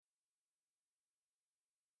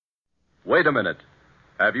Wait a minute.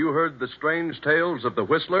 Have you heard the strange tales of the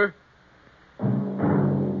Whistler?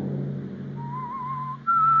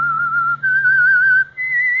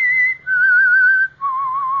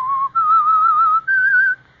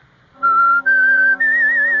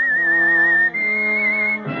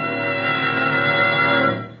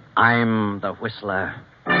 I'm the Whistler.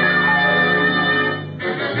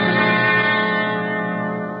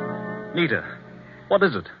 Nita, what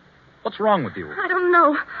is it? What's wrong with you? I don't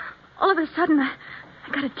know. All of a sudden,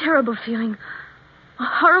 I got a terrible feeling. A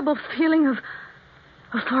horrible feeling of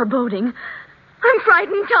foreboding. I'm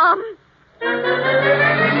frightened, Tom.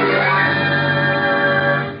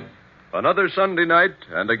 Another Sunday night,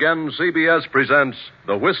 and again CBS presents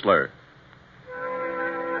The Whistler.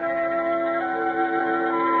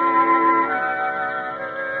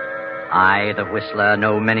 I, the Whistler,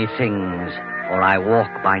 know many things, for I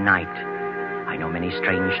walk by night. I know many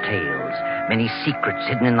strange tales, many secrets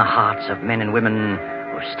hidden in the hearts of men and women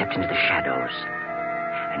who have stepped into the shadows.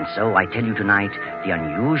 And so I tell you tonight the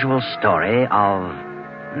unusual story of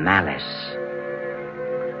Malice.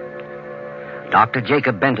 Dr.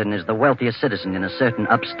 Jacob Benton is the wealthiest citizen in a certain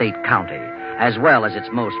upstate county, as well as its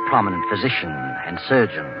most prominent physician and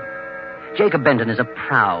surgeon. Jacob Benton is a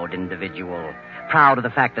proud individual, proud of the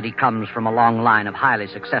fact that he comes from a long line of highly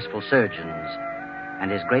successful surgeons. And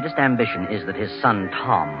his greatest ambition is that his son,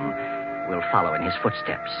 Tom, will follow in his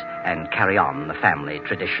footsteps and carry on the family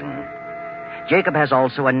tradition. Jacob has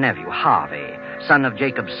also a nephew, Harvey, son of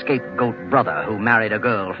Jacob's scapegoat brother, who married a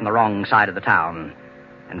girl from the wrong side of the town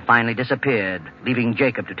and finally disappeared, leaving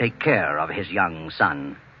Jacob to take care of his young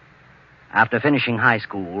son. After finishing high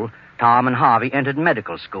school, Tom and Harvey entered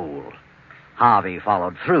medical school. Harvey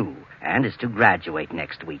followed through and is to graduate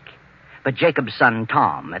next week. But Jacob's son,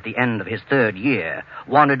 Tom, at the end of his third year,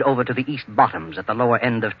 wandered over to the East Bottoms at the lower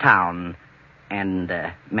end of town and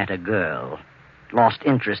met a girl, lost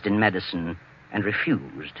interest in medicine, and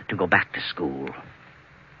refused to go back to school.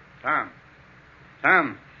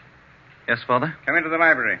 Tom. Yes, Father? Come into the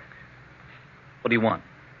library. What do you want?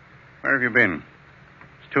 Where have you been?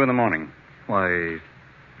 It's 2 a.m. Why,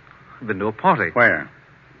 I've been to a party. Where?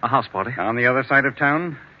 A house party. On the other side of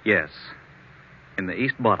town? Yes. In the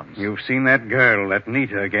East Bottoms. You've seen that girl, that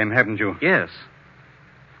Nita, again, haven't you? Yes.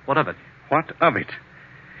 What of it? What of it?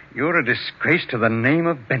 You're a disgrace to the name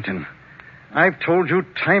of Benton. I've told you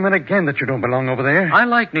time and again that you don't belong over there. I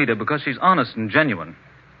like Nita because she's honest and genuine.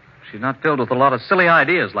 She's not filled with a lot of silly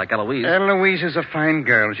ideas like Eloise. Eloise is a fine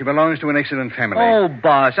girl. She belongs to an excellent family. Oh,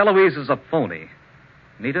 bosh. Eloise is a phony.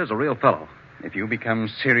 Nita's a real fellow. If you become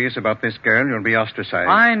serious about this girl, you'll be ostracized.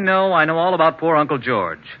 I know all about poor Uncle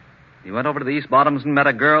George. He went over to the East Bottoms and met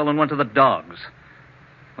a girl and went to the dogs.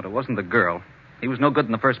 But it wasn't the girl. He was no good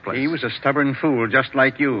in the first place. He was a stubborn fool, just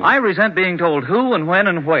like you. I resent being told who and when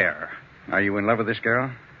and where. Are you in love with this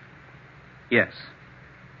girl? Yes.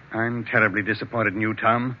 I'm terribly disappointed in you,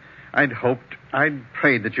 Tom. I'd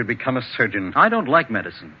prayed that you'd become a surgeon. I don't like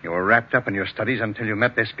medicine. You were wrapped up in your studies until you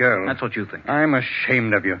met this girl. That's what you think. I'm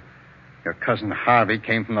ashamed of you. Your cousin Harvey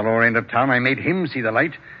came from the lower end of town. I made him see the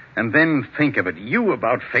light. And then think of it. You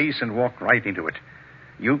about face and walk right into it.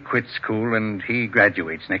 You quit school and he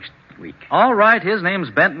graduates next week. All right, his name's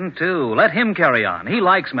Benton, too. Let him carry on. He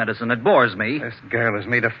likes medicine. It bores me. This girl has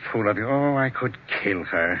made a fool of you. Oh, I could kill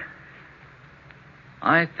her.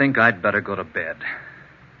 I think I'd better go to bed.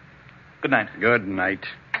 Good night. Good night,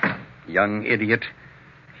 young idiot.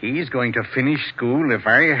 He's going to finish school if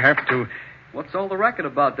I have to... What's all the racket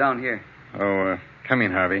about down here? Oh, come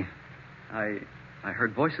in, Harvey. I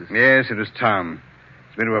heard voices. Yes, it was Tom.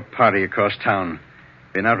 He's been to a party across town.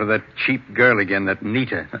 Been out with that cheap girl again, that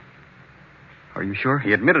Nita. Are you sure?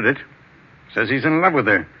 He admitted it. Says he's in love with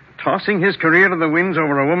her. Tossing his career to the winds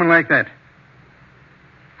over a woman like that.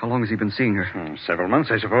 How long has he been seeing her? Several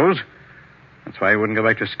months, I suppose. That's why he wouldn't go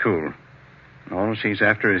back to school. All she's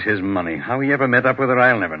after is his money. How he ever met up with her,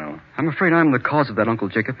 I'll never know. I'm afraid I'm the cause of that, Uncle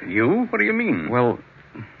Jacob. You? What do you mean? Well,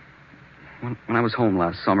 when I was home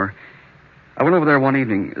last summer, I went over there one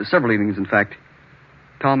evening, several evenings, in fact.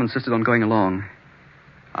 Tom insisted on going along.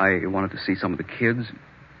 I wanted to see some of the kids.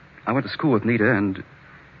 I went to school with Nita, and,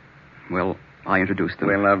 well, I introduced them.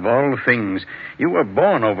 Well, of all things, you were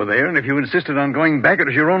born over there, and if you insisted on going back, it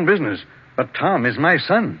was your own business. But Tom is my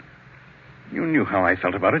son. You knew how I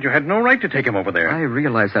felt about it. You had no right to take him over there. I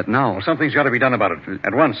realize that now. Well, something's got to be done about it,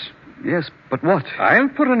 at once. Yes, but what? I'll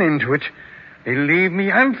put an end to it. Believe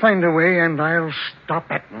me, I'll find a way, and I'll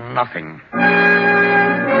stop at nothing.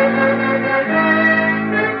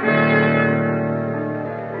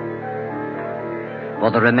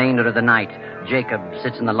 For the remainder of the night, Jacob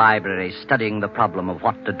sits in the library studying the problem of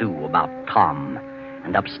what to do about Tom.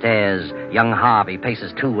 And upstairs, young Harvey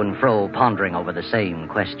paces to and fro, pondering over the same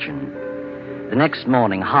question. The next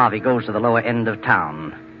morning, Harvey goes to the lower end of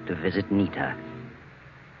town to visit Nita.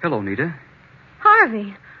 Hello, Nita.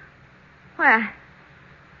 Harvey. Well,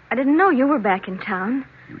 I didn't know you were back in town.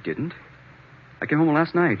 You didn't? I came home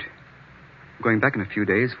last night. I'm going back in a few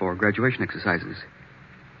days for graduation exercises.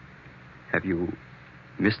 Have you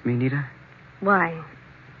missed me, Nita? Why,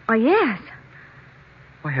 yes.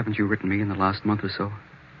 Why haven't you written me in the last month or so?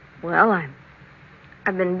 Well,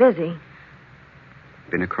 I've been busy.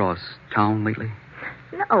 Been across town lately?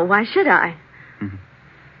 No, why should I? Mm-hmm.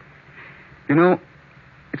 You know,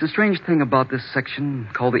 it's a strange thing about this section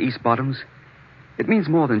called the East Bottoms. It means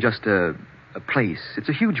more than just a place. It's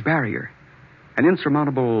a huge barrier, an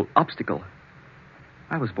insurmountable obstacle.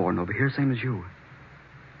 I was born over here, same as you.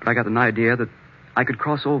 But I got an idea that I could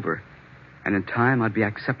cross over, and in time I'd be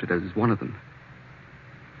accepted as one of them.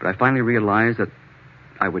 But I finally realized that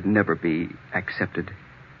I would never be accepted.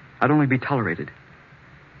 I'd only be tolerated.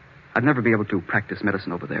 I'd never be able to practice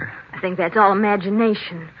medicine over there. I think that's all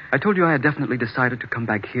imagination. I told you I had definitely decided to come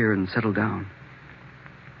back here and settle down.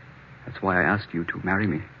 That's why I asked you to marry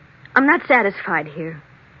me. I'm not satisfied here.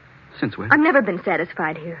 Since when? I've never been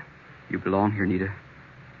satisfied here. You belong here, Nita.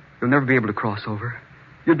 You'll never be able to cross over.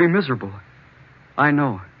 You'd be miserable. I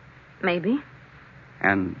know. Maybe.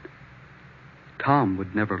 And Tom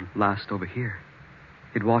would never last over here.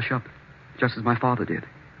 He'd wash up, just as my father did.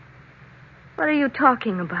 What are you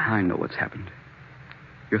talking about? I know what's happened.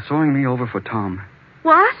 You're throwing me over for Tom.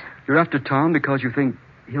 What? You're after Tom because you think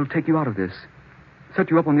he'll take you out of this.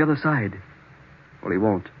 Set you up on the other side. Well, he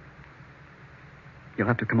won't. You'll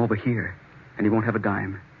have to come over here, and he won't have a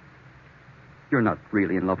dime. You're not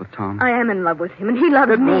really in love with Tom. I am in love with him, and he loves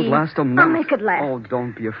me. It won't last a month. I'll make it last. Oh,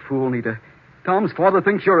 don't be a fool, Nita. Tom's father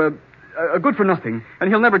thinks you're a good for nothing, and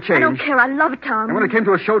he'll never change. I don't care. I love Tom. And when it came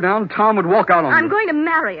to a showdown, Tom would walk out on you. I'm going to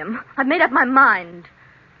marry him. I've made up my mind.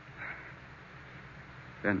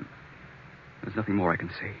 Then there's nothing more I can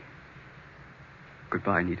say.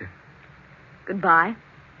 Goodbye, Nita. Goodbye.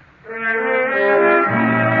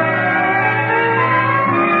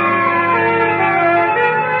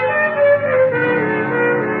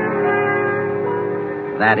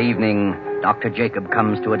 That evening, Dr. Jacob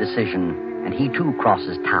comes to a decision, and he too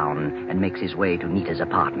crosses town and makes his way to Nita's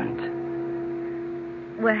apartment.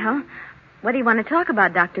 Well, what do you want to talk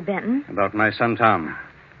about, Dr. Benton? About my son, Tom.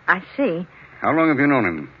 I see. How long have you known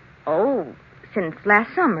him? Oh, since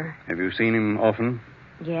last summer. Have you seen him often?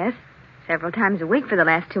 Yes, several times a week for the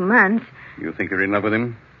last 2 months. You think you're in love with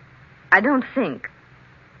him? I don't think.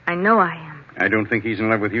 I know I am. I don't think he's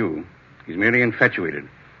in love with you. He's merely infatuated.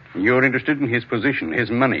 You're interested in his position,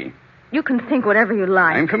 his money. You can think whatever you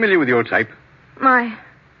like. I'm familiar with your type. My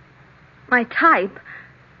type?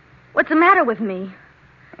 What's the matter with me?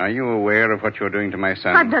 Are you aware of what you're doing to my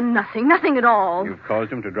son? I've done nothing at all. You've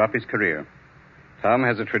caused him to drop his career. Tom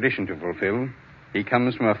has a tradition to fulfill. He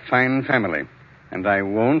comes from a fine family. And I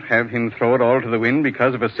won't have him throw it all to the wind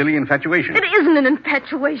because of a silly infatuation. It isn't an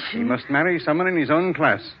infatuation. He must marry someone in his own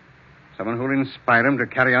class. Someone who'll inspire him to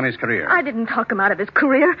carry on his career. I didn't talk him out of his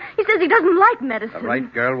career. He says he doesn't like medicine. The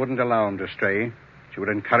right girl wouldn't allow him to stray. She would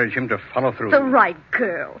encourage him to follow through. The right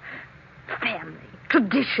girl. Family.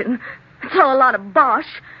 Tradition. It's all a lot of bosh.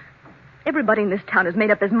 Everybody in this town has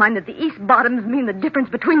made up his mind that the East Bottoms mean the difference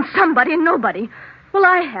between somebody and nobody. Well,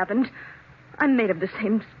 I haven't. I'm made of the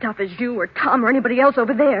same stuff as you or Tom or anybody else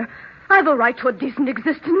over there. I have a right to a decent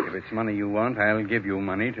existence. If it's money you want, I'll give you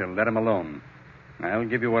money to let him alone. I'll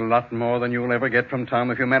give you a lot more than you'll ever get from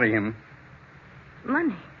Tom if you marry him.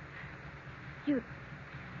 Money?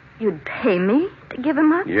 You'd pay me to give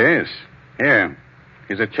him up? Yes. Here.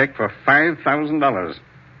 Here's a check for $5,000.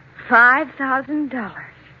 $5,000?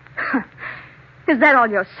 Is that all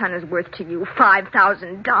your son is worth to you?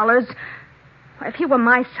 $5,000? If he were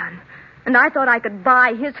my son, and I thought I could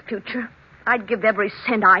buy his future, I'd give every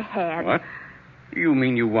cent I had. What? You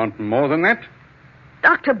mean you want more than that?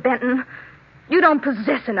 Dr. Benton, you don't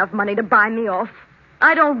possess enough money to buy me off.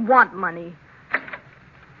 I don't want money.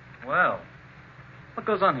 Well, what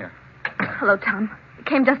goes on here? Hello, Tom. You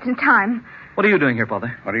came just in time. What are you doing here,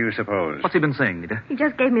 Father? What do you suppose? What's he been saying, Nita? He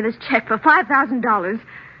just gave me this check for $5,000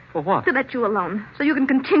 For what? to let you alone, so you can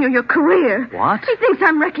continue your career. What? He thinks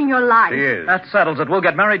I'm wrecking your life. She is. That settles it. We'll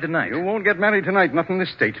get married tonight. You won't get married tonight, not in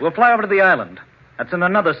this state. We'll fly over to the island. That's in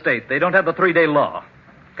another state. They don't have the 3-day law.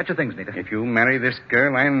 Get your things, Nita. If you marry this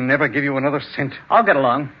girl, I'll never give you another cent. I'll get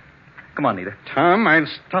along. Come on, Nita. Tom, I'll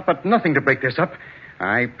stop at nothing to break this up.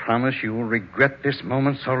 I promise you will regret this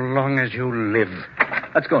moment so long as you live.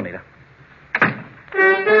 Let's go, Nita.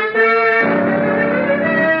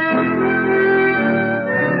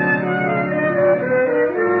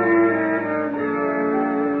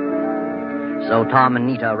 Tom and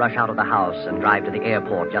Nita rush out of the house and drive to the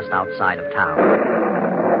airport just outside of town.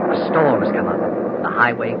 A storm has come up. The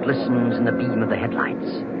highway glistens in the beam of the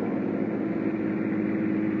headlights.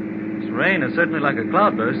 This rain is certainly like a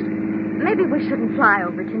cloudburst. Maybe we shouldn't fly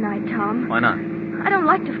over tonight, Tom. Why not? I don't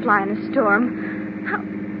like to fly in a storm.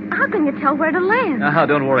 How can you tell where to land?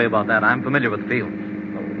 Don't worry about that. I'm familiar with the field.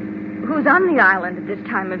 Who's on the island at this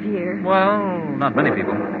time of year? Well, not many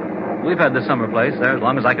people. We've had this summer place there as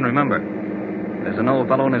long as I can remember. There's an old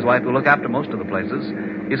fellow and his wife who look after most of the places.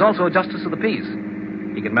 He's also a justice of the peace.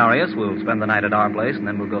 He can marry us, we'll spend the night at our place, and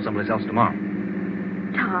then we'll go someplace else tomorrow.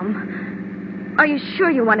 Tom, are you sure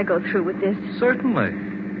you want to go through with this? Certainly.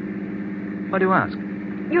 Why do you ask?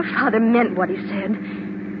 Your father meant what he said.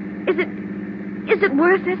 Is it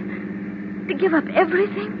worth it? To give up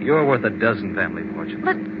everything? You're worth a dozen family fortunes.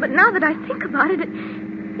 But now that I think about it,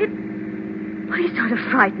 well, he sort of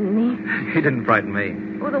frightened me. He didn't frighten me.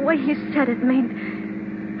 Well, the way he said it made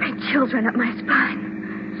chills run up my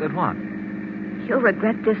spine. Said what? You'll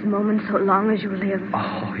regret this moment so long as you live.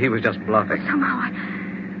 Oh, he was just bluffing. Somehow,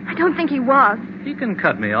 I don't think he was. He can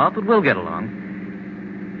cut me off, but we'll get along.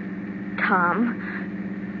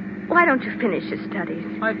 Tom, why don't you finish your studies?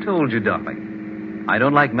 I told you, darling. I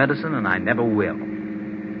don't like medicine, and I never will.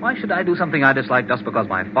 Why should I do something I dislike just because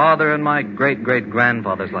my father and my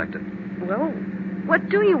great-great-grandfathers liked it? Well, what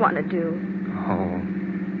do you want to do? Oh,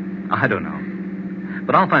 I don't know.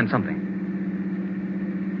 But I'll find something.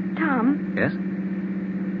 Tom? Yes?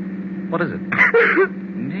 What is it?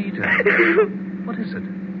 Nita. What is it?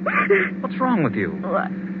 What's wrong with you? Oh,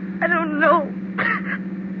 I don't know.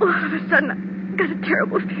 All of a sudden, I got a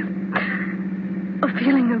terrible feeling. A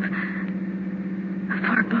feeling of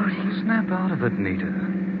foreboding. Snap out of it, Nita.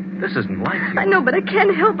 This isn't like you. I know, but I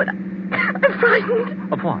can't help it. I'm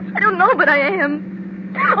frightened. Of what? I don't know, but I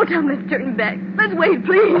am. Oh, Tom, let's turn back. Let's wait,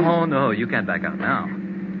 please. Oh, no, you can't back out now.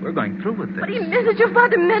 We're going through with this. But he meant it. Your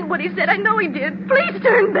father meant what he said. I know he did. Please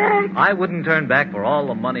turn back. I wouldn't turn back for all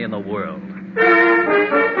the money in the world.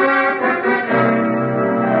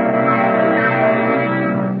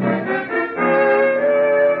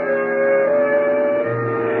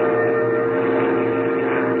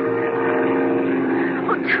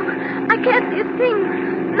 I can't see a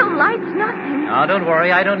thing. No lights, nothing. Now, don't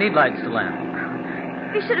worry. I don't need lights to land.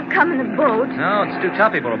 You should have come in a boat. No, it's too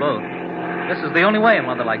choppy for a boat. This is the only way in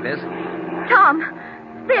weather like this. Tom,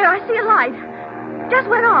 there, I see a light. Just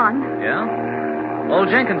went on. Yeah? Old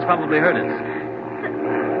Jenkins probably heard it.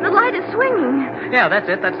 The light is swinging. Yeah, that's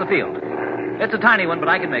it. That's the field. It's a tiny one, but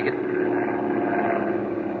I can make it.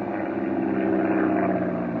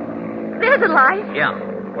 There's a light. Yeah.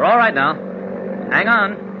 We're all right now. Hang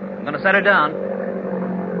on. I'm going to set her down.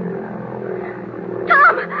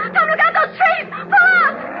 Tom, look out those trees! Pull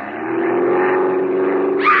up!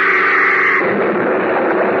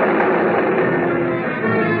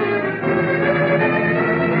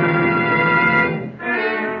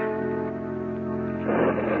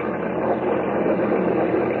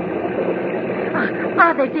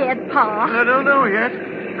 Are they dead, Pa? I don't know yet.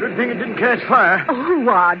 Good thing it didn't catch fire. Oh, who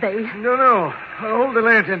are they? No. Hold the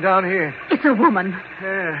lantern down here. It's a woman.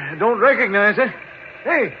 Don't recognize her.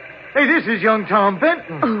 Hey, this is young Tom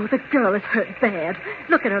Benton. Oh, the girl is hurt bad.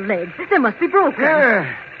 Look at her legs. They must be broken.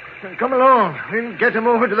 Yeah. Come along. We'll get him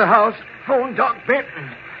over to the house. Phone Doc Benton.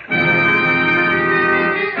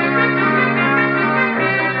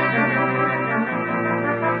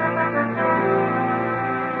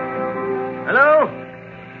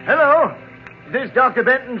 Hello? Is this Dr.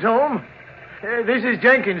 Benton's home? This is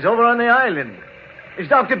Jenkins over on the island. Is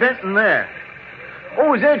Dr. Benton there?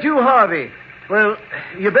 Oh, is that you, Harvey? Well,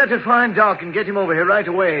 you better find Doc and get him over here right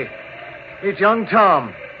away. It's young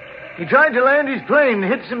Tom. He tried to land his plane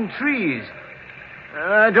and hit some trees.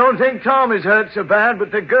 I don't think Tom is hurt so bad,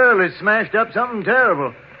 but the girl has smashed up something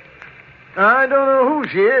terrible. I don't know who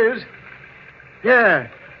she is. Yeah.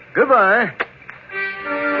 Goodbye.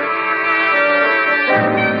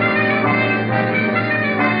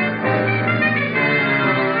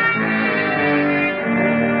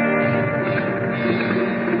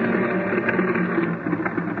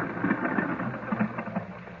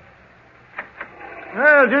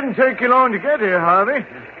 Well, it didn't take you long to get here, Harvey.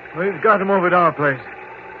 We've got him over at our place.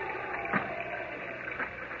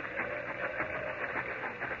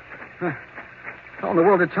 How in the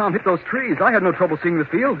world did Tom hit those trees? I had no trouble seeing the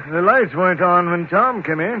field. The lights weren't on when Tom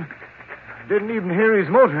came in. Didn't even hear his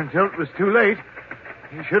motor until it was too late.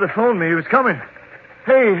 He should have phoned me. He was coming.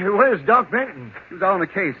 Hey, where's Doc Benton? He was out on the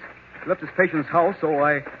case. He left his patient's house, so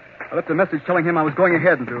I left a message telling him I was going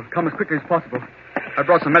ahead and to come as quickly as possible. I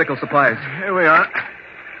brought some medical supplies. Here we are.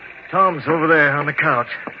 Tom's over there on the couch.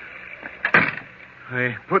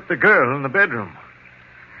 They put the girl in the bedroom.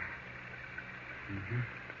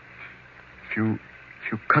 Few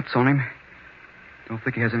cuts on him. Don't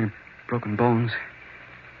think he has any broken bones.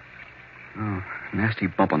 Oh, nasty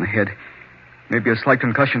bump on the head. Maybe a slight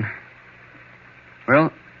concussion.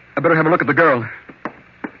 Well, I better have a look at the girl.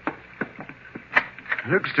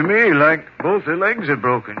 Looks to me like both her legs are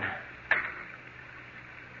broken.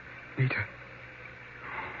 Nita.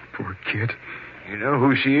 Poor kid. You know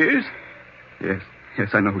who she is? Yes,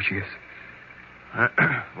 I know who she is.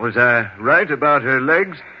 Was I right about her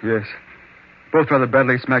legs? Yes. Both rather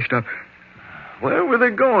badly smashed up. Where were they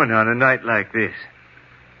going on a night like this?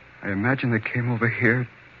 I imagine they came over here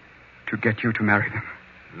to get you to marry them.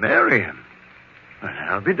 Marry him? Well,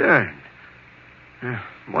 I'll be darned.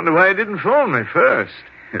 Wonder why he didn't phone me first.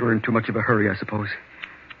 They were in too much of a hurry, I suppose.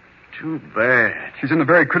 Too bad. She's in a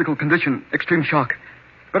very critical condition. Extreme shock.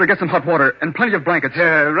 Better get some hot water and plenty of blankets.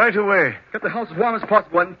 Yeah, right away. Get the house as warm as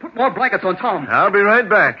possible and put more blankets on Tom. I'll be right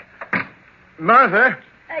back. Martha?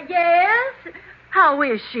 Yes? How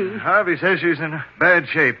is she? Harvey says she's in bad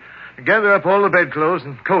shape. Gather up all the bedclothes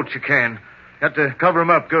and coats you can. Got to cover them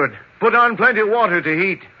up good. Put on plenty of water to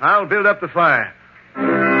heat. I'll build up the fire.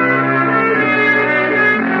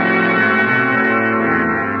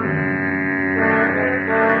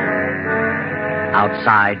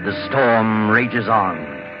 Outside, the storm rages on.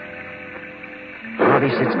 Harvey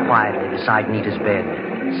sits quietly beside Nita's bed,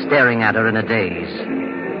 staring at her in a daze.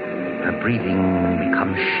 Her breathing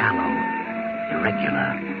becomes shallow,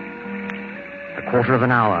 irregular. A quarter of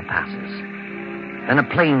an hour passes. Then a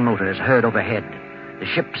plane motor is heard overhead. The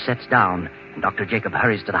ship sets down, and Dr. Jacob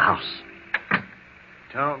hurries to the house.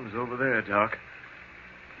 Tom's over there, Doc.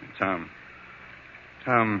 Tom.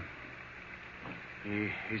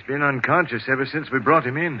 He's been unconscious ever since we brought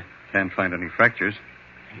him in. Can't find any fractures.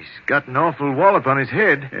 He's got an awful wallop on his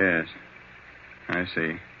head. Yes. I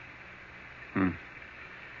see.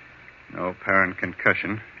 No apparent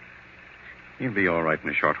concussion. He'll be all right in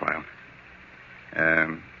a short while.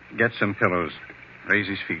 Get some pillows. Raise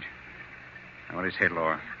his feet. I want his head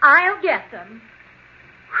lower. I'll get them.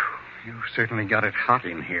 You certainly got it hot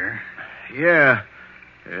in here. Yeah.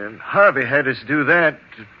 Harvey had us do that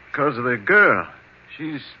because of the girl.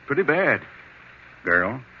 She's pretty bad.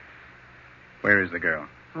 Girl? Where is the girl?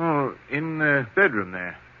 Oh, in the bedroom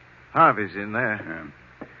there. Harvey's in there.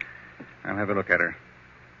 I'll have a look at her.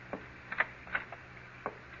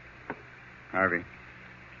 Harvey.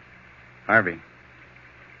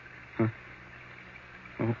 Huh?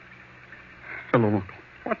 Oh. Hello, Uncle.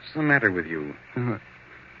 What's the matter with you?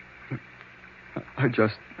 I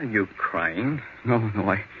just... Are you crying? No,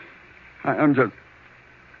 I'm just...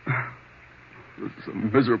 This is a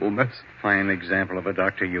miserable mess. Fine example of a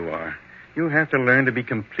doctor you are. You have to learn to be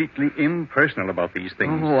completely impersonal about these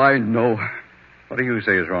things. Oh, I know. What do you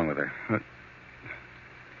say is wrong with her?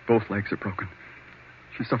 Both legs are broken.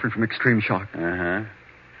 She's suffering from extreme shock. Uh-huh.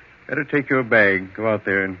 Better take your bag, go out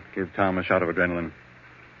there and give Tom a shot of adrenaline.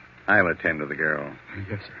 I'll attend to the girl.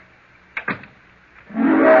 Yes, sir.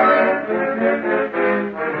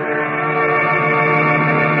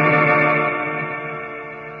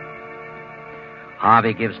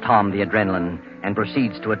 Harvey gives Tom the adrenaline and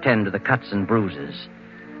proceeds to attend to the cuts and bruises.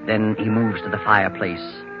 Then he moves to the fireplace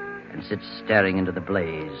and sits staring into the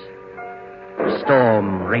blaze. The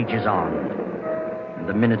storm rages on, and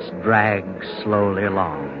the minutes drag slowly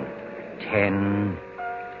along. 10,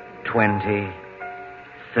 20,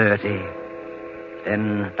 30.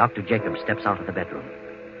 Then Dr. Jacob steps out of the bedroom.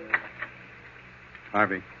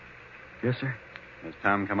 Harvey, Yes, sir? has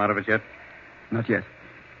Tom come out of it yet? Not yet.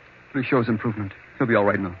 But he shows improvement. He'll be all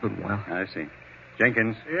right in a little while. I see.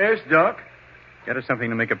 Jenkins, Yes, Doc? get us something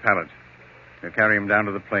to make a pallet. We'll carry him down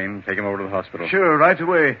to the plane, take him over to the hospital. Sure, right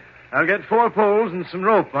away. I'll get 4 poles and some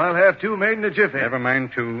rope. I'll have 2 made in a jiffy. Never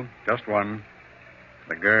mind 2, just 1.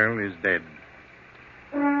 The girl is dead.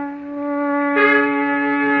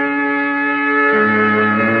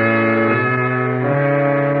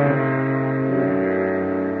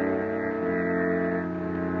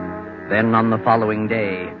 Then on the following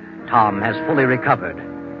day, Tom has fully recovered.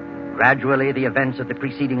 Gradually, the events of the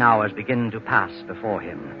preceding hours begin to pass before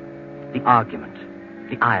him. The argument,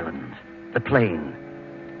 the island, the plane,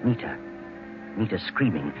 Nita. Nita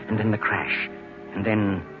screaming, and then the crash. And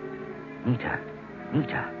then Nita.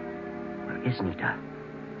 Where is Nita?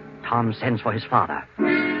 Tom sends for his father.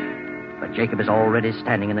 But Jacob is already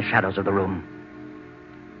standing in the shadows of the room.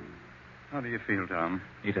 How do you feel, Tom?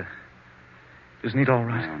 Nita. Is Nita all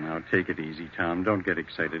right? Oh, now, take it easy, Tom. Don't get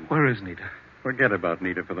excited. Where is Nita? Forget about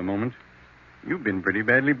Nita for the moment. You've been pretty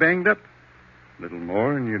badly banged up. A little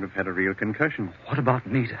more, and you'd have had a real concussion. What about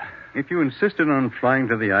Nita? If you insisted on flying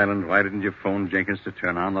to the island, why didn't you phone Jenkins to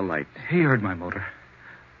turn on the lights? He heard my motor.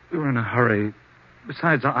 We were in a hurry.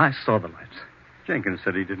 Besides, I saw the lights. Jenkins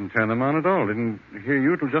said he didn't turn them on at all. Didn't hear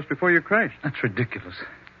you till just before you crashed. That's ridiculous.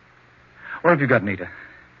 Where have you got Nita?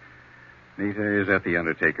 Nita is at the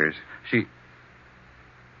undertaker's. She...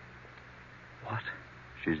 What?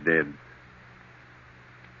 She's dead.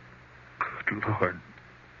 Good Lord.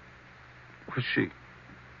 Was she...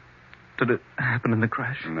 Did it happen in the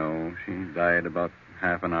crash? No, she died about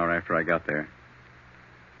half an hour after I got there.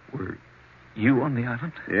 Were you on the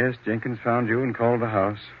island? Yes, Jenkins found you and called the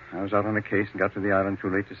house. I was out on a case and got to the island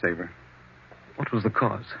too late to save her. What was the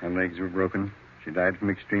cause? Her legs were broken. She died from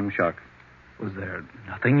extreme shock. Was there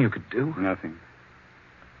nothing you could do? Nothing.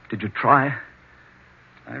 Did you try?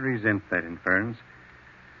 I resent that inference.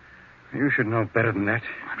 You should know better than that.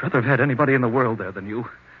 I'd rather have had anybody in the world there than you.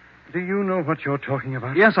 Do you know what you're talking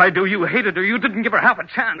about? Yes, I do. You hated her. You didn't give her half a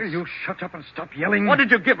chance. Will you shut up and stop yelling? What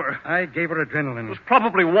did you give her? I gave her adrenaline. It was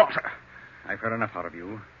probably water. I've heard enough out of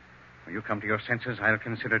you. When you come to your senses, I'll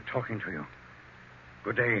consider talking to you.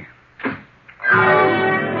 Good day.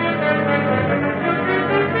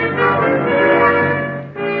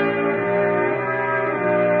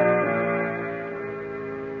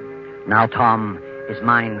 Now Tom, his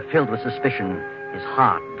mind filled with suspicion, his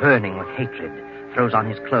heart burning with hatred, throws on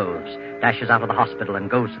his clothes, dashes out of the hospital, and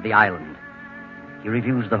goes to the island. He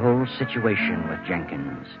reviews the whole situation with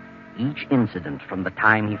Jenkins. Each incident from the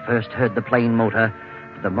time he first heard the plane motor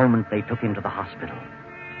to the moment they took him to the hospital.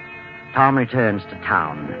 Tom returns to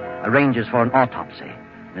town, arranges for an autopsy,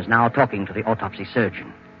 and is now talking to the autopsy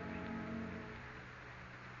surgeon.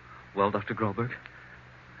 Well, Dr. Groberg,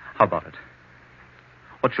 how about it?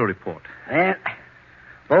 What's your report? Well,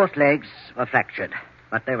 both legs were fractured,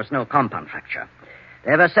 but there was no compound fracture.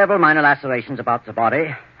 There were several minor lacerations about the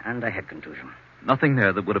body and a head contusion. Nothing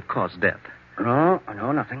there that would have caused death? No,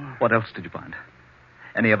 nothing. What else did you find?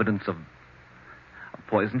 Any evidence of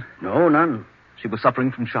poison? No, none. She was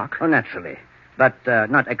suffering from shock? Oh, naturally, but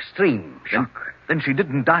not extreme shock. Then she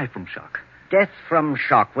didn't die from shock? Death from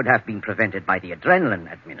shock would have been prevented by the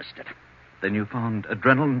adrenaline administered. Then you found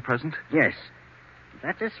adrenaline present? Yes.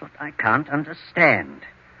 That is what I can't understand.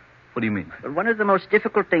 What do you mean? Well, one of the most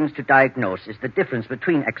difficult things to diagnose is the difference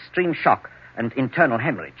between extreme shock and internal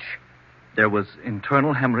hemorrhage. There was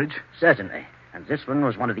internal hemorrhage? Certainly. And this one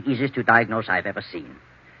was one of the easiest to diagnose I've ever seen.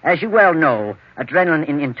 As you well know, adrenaline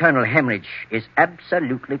in internal hemorrhage is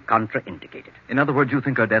absolutely contraindicated. In other words, you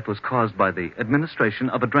think her death was caused by the administration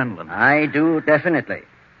of adrenaline? I do, definitely.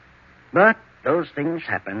 But those things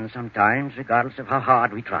happen sometimes, regardless of how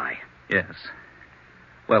hard we try. Yes.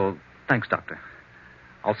 Well, thanks, Doctor.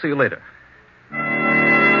 I'll see you later.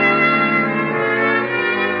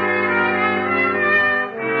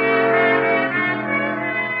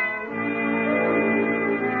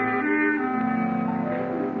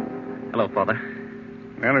 Hello, Father.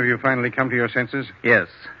 Well, have you finally come to your senses? Yes.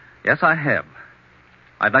 Yes, I have.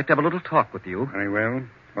 I'd like to have a little talk with you. Very well.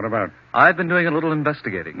 What about? I've been doing a little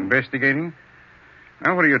investigating. Investigating?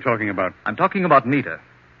 Now, what are you talking about? I'm talking about Nita.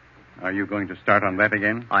 Are you going to start on that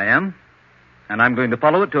again? I am. And I'm going to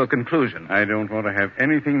follow it to a conclusion. I don't want to have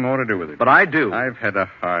anything more to do with it. But I do. I've had a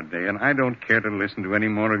hard day, and I don't care to listen to any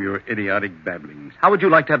more of your idiotic babblings. How would you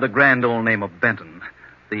like to have the grand old name of Benton?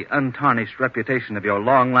 The untarnished reputation of your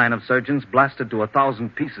long line of surgeons blasted to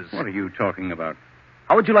 1,000 pieces. What are you talking about?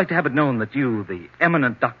 How would you like to have it known that you, the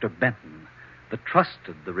eminent Dr. Benton, the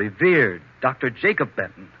trusted, the revered Dr. Jacob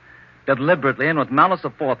Benton, deliberately and with malice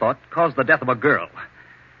aforethought caused the death of a girl?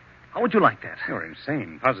 How would you like that? You're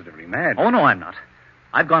insane, positively mad. Oh, no, I'm not.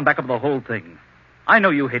 I've gone back over the whole thing. I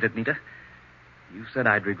know you hated Nita. You said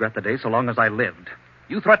I'd regret the day so long as I lived.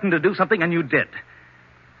 You threatened to do something, and you did.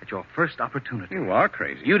 At your first opportunity. You are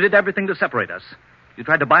crazy. You did everything to separate us. You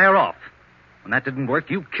tried to buy her off. When that didn't work,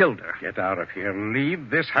 you killed her. Get out of here. Leave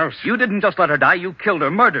this house. You didn't just let her die. You killed her,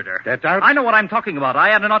 murdered her. Get out. I know what I'm talking about. I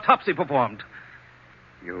had an autopsy performed.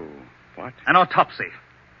 You... what? An autopsy.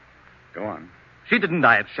 Go on. She didn't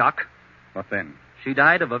die of shock. What then? She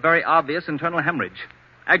died of a very obvious internal hemorrhage,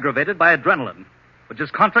 aggravated by adrenaline, which is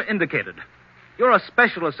contraindicated. You're a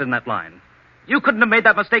specialist in that line. You couldn't have made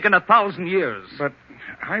that mistake in 1,000 years. But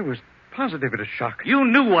I was positive it was shock. You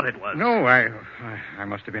knew what it was. No, I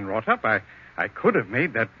must have been wrought up. I could have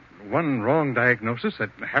made that one wrong diagnosis that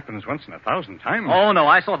happens once in 1,000 times. Oh, no,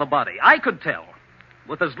 I saw the body. I could tell.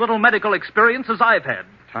 With as little medical experience as I've had.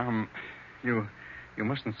 Tom, you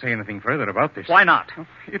mustn't say anything further about this. Why not?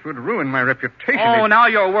 It would ruin my reputation. Oh, now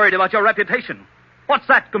you're worried about your reputation. What's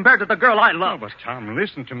that compared to the girl I love? Oh, but Tom,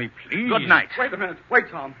 listen to me, please. Good night. Wait a minute. Wait,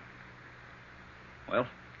 Tom. Well,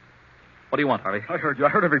 what do you want, Harvey? I heard you. I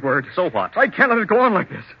heard every word. So what? I can't let it go on like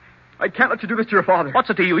this. I can't let you do this to your father. What's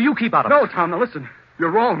it to you? You keep out of it. No, Tom, now listen. You're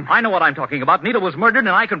wrong. I know what I'm talking about. Nita was murdered, and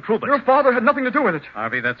I can prove it. Your father had nothing to do with it.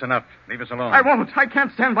 Harvey, that's enough. Leave us alone. I won't. I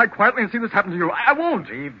can't stand by quietly and see this happen to you. I won't.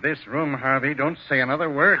 Leave this room, Harvey. Don't say another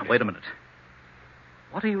word. Now, wait a minute.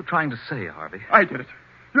 What are you trying to say, Harvey? I did it.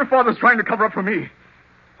 Your father's trying to cover up for me.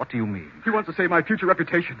 What do you mean? He wants to save my future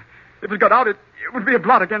reputation. If it got out, it would be a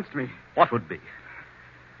blot against me. What would be?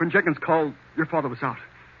 When Jenkins called, your father was out.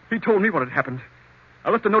 He told me what had happened. I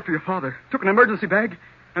left a note for your father, took an emergency bag,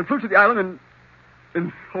 and flew to the island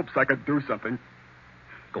in hopes I could do something.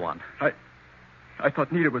 Go on. I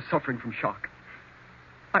thought Nita was suffering from shock.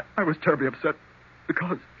 I was terribly upset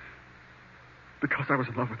because I was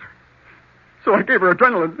in love with her. So I gave her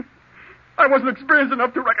adrenaline. I wasn't experienced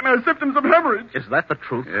enough to recognize symptoms of hemorrhage. Is that the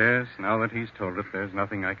truth? Yes, now that he's told it, there's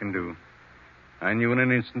nothing I can do. I knew in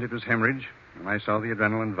an instant it was hemorrhage. When I saw the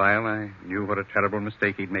adrenaline vial, I knew what a terrible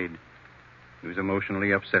mistake he'd made. He was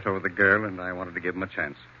emotionally upset over the girl, and I wanted to give him a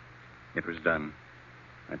chance. It was done.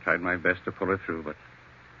 I tried my best to pull her through, but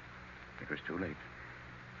it was too late.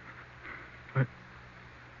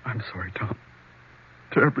 I'm sorry, Tom.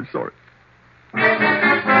 Terribly sorry.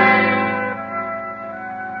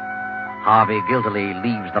 Harvey guiltily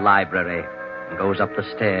leaves the library and goes up the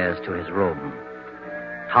stairs to his room.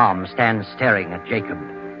 Tom stands staring at Jacob,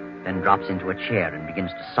 then drops into a chair and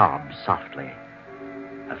begins to sob softly.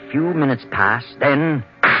 A few minutes pass, then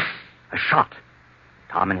a shot.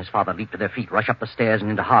 Tom and his father leap to their feet, rush up the stairs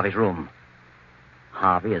and into Harvey's room.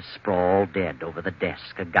 Harvey is sprawled dead over the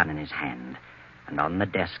desk, a gun in his hand, and on the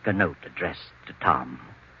desk a note addressed to Tom.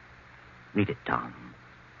 Read it, Tom.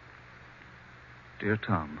 Dear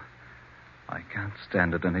Tom, I can't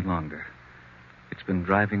stand it any longer. It's been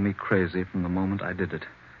driving me crazy from the moment I did it.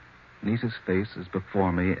 Nita's face is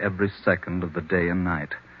before me every second of the day and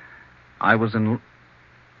night. I was in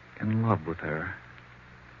love with her.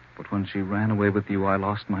 But when she ran away with you, I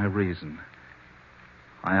lost my reason.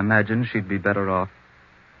 I imagined she'd be better off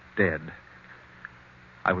dead.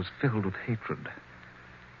 I was filled with hatred.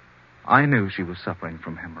 I knew she was suffering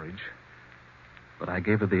from hemorrhage, but I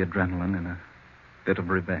gave her the adrenaline in a bit of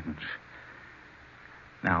revenge.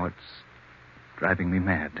 Now it's driving me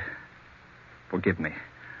mad. Forgive me.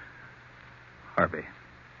 Harvey.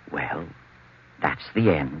 Well, that's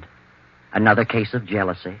the end. Another case of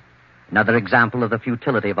jealousy. Another example of the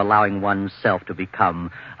futility of allowing oneself to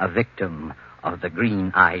become a victim of the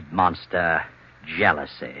green-eyed monster,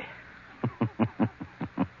 jealousy.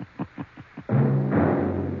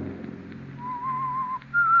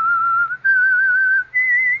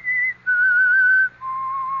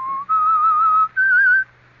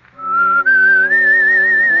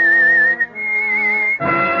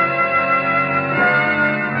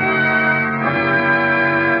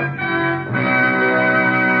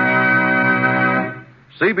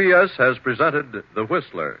 CBS has presented The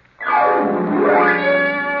Whistler.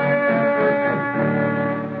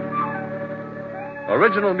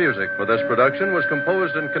 Original music for this production was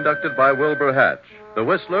composed and conducted by Wilbur Hatch. The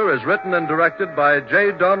Whistler is written and directed by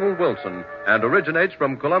J. Donald Wilson and originates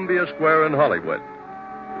from Columbia Square in Hollywood.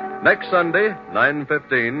 Next Sunday,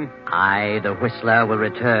 9:15. I, the Whistler, will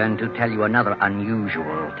return to tell you another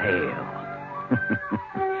unusual tale.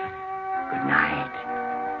 Good night.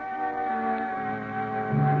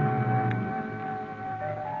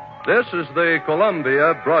 This is the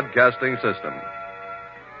Columbia Broadcasting System.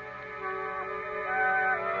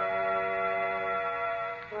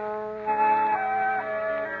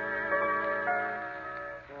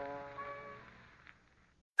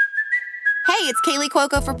 Hey, it's Kaylee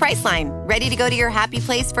Cuoco for Priceline. Ready to go to your happy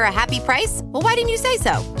place for a happy price? Well, why didn't you say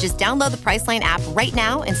so? Just download the Priceline app right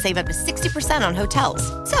now and save up to 60% on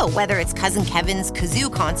hotels. So whether it's Cousin Kevin's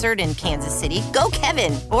Kazoo Concert in Kansas City, go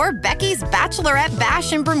Kevin, or Becky's Bachelorette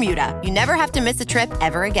Bash in Bermuda, you never have to miss a trip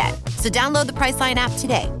ever again. So download the Priceline app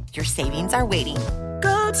today. Your savings are waiting.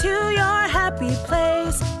 Go to your happy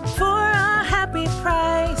place for a happy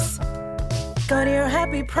price. Go to your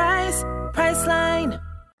happy price, Priceline.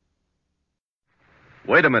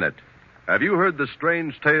 Wait a minute. Have you heard the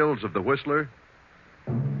strange tales of the Whistler?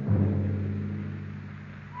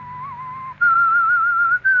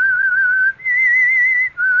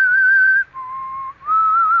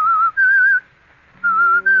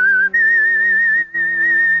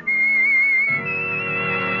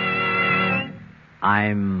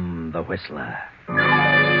 I'm the Whistler.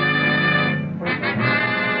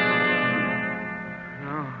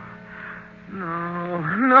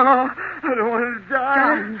 No, I don't want to die.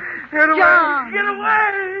 John. Get away. John. Get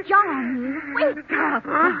away. John, wake up.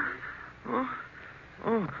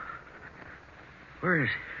 Oh. Where is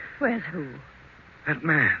he? Where's who? That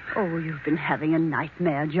man. Oh, you've been having a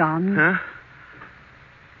nightmare, John. Huh?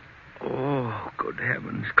 Oh, good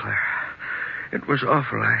heavens, Clara. It was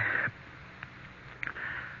awful. I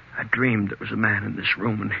dreamed there was a man in this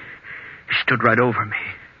room, and he stood right over me.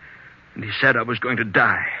 And he said I was going to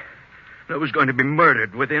die. I was going to be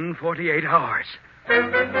murdered within 48 hours.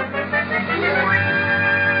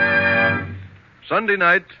 Sunday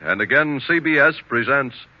night, and again CBS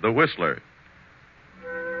presents The Whistler.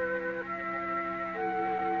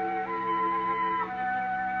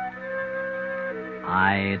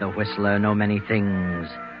 I, the Whistler, know many things,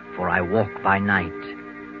 for I walk by night.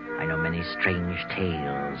 I know many strange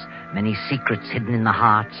tales, many secrets hidden in the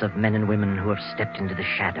hearts of men and women who have stepped into the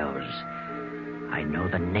shadows. I know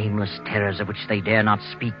the nameless terrors of which they dare not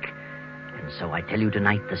speak, and so I tell you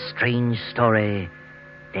tonight the strange story,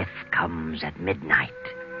 Death Comes at Midnight.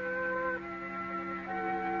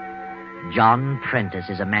 John Prentice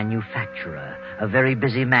is a manufacturer, a very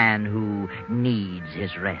busy man who needs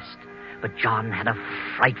his rest. But John had a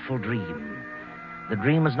frightful dream. The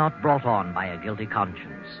dream was not brought on by a guilty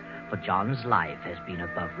conscience, for John's life has been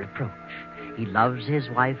above reproach. He loves his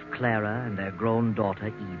wife, Clara, and their grown daughter,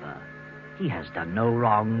 Eva. He has done no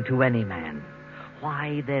wrong to any man.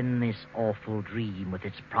 Why, then, this awful dream with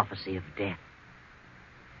its prophecy of death?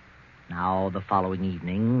 Now, the following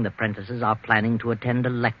evening, the Prentices are planning to attend a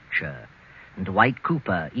lecture, and Dwight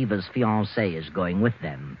Cooper, Eva's fiancé, is going with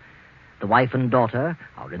them. The wife and daughter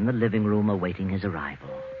are in the living room awaiting his arrival.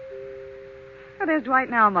 Oh, there's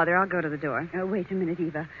Dwight now, Mother. I'll go to the door. Wait a minute,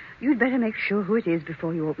 Eva. You'd better make sure who it is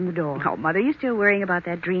before you open the door. Oh, Mother, you still worrying about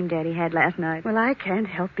that dream Daddy had last night? Well, I can't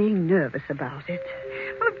help being nervous about it.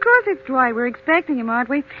 Well, of course it's Dwight. We're expecting him, aren't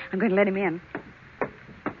we? I'm going to let him in.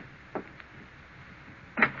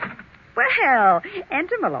 Well,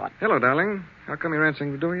 enter, my lord. Hello, darling. How come you're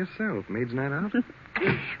answering the door yourself? Maid's night out?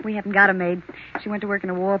 We haven't got a maid. She went to work in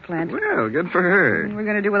a war plant. Well, good for her. We're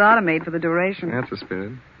going to do without a maid for the duration. That's the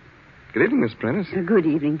spirit. Good evening, Miss Prentice. Good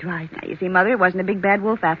evening, Dwight. Now, you see, Mother, it wasn't a big bad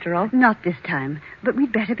wolf after all. Not this time. But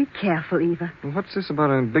we'd better be careful, Eva. Well, what's this about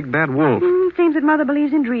a big bad wolf? Seems that Mother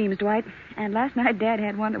believes in dreams, Dwight. And last night Dad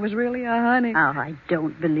had one that was really a honey. Oh, I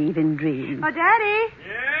don't believe in dreams. Oh, Daddy.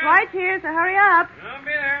 Yeah? Dwight's here, so hurry up. I'll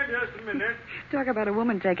be there just a minute. Talk about a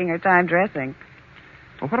woman taking her time dressing.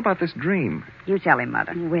 Well, what about this dream? You tell him,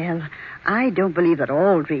 Mother. Well, I don't believe that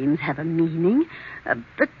all dreams have a meaning.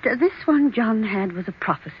 But this one John had was a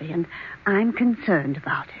prophecy, and I'm concerned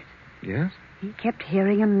about it. Yes? He kept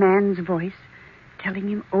hearing a man's voice telling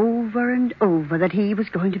him over and over that he was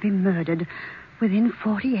going to be murdered within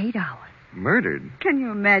 48 hours. Murdered? Can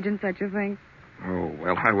you imagine such a thing? Oh,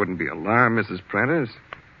 well, I wouldn't be alarmed, Mrs. Prentice.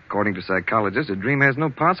 According to psychologists, a dream has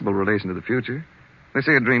no possible relation to the future. They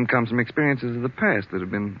say a dream comes from experiences of the past that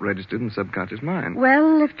have been registered in the subconscious mind.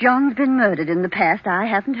 Well, if John's been murdered in the past, I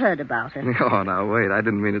haven't heard about it. Oh, now, wait. I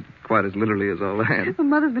didn't mean it quite as literally as all that. Well,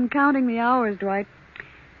 Mother's been counting the hours, Dwight.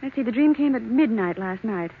 Let's see, the dream came at midnight last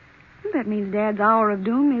night. Well, that means Dad's hour of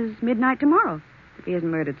doom is midnight tomorrow, if he isn't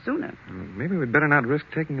murdered sooner. Maybe we'd better not risk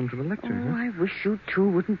taking him to the lecture. Oh, I wish you two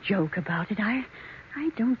wouldn't joke about it. I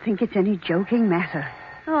don't think it's any joking matter.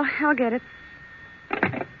 Oh, I'll get it.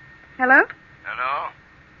 Hello? Hello?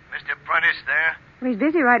 Mr. Prentice there? Well, he's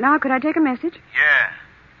busy right now. Could I take a message? Yeah.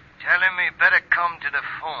 Tell him he better come to the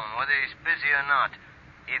phone, whether he's busy or not,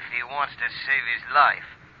 if he wants to save his life.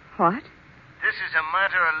 What? This is a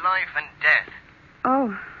matter of life and death.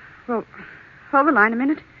 Oh, well, hold the line a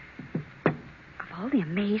minute. Of all the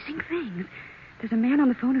amazing things, there's a man on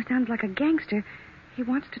the phone who sounds like a gangster. He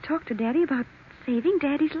wants to talk to Daddy about saving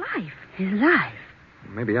Daddy's life. His life?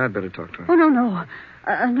 Maybe I'd better talk to him. Oh, no.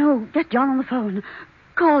 No, get John on the phone.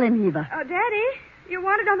 Call him, Eva. Oh, Daddy, you're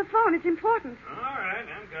wanted on the phone. It's important. All right,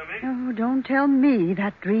 I'm coming. Oh, don't tell me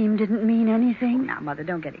that dream didn't mean anything. Now, Mother,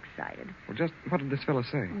 don't get excited. Well, just what did this fellow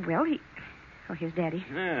say? Well, Oh, here's Daddy.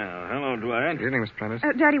 Yeah, hello, Dwight. Good evening, Miss Prentice.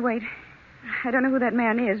 Daddy, wait. I don't know who that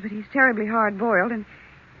man is, but he's terribly hard-boiled, and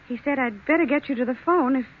he said I'd better get you to the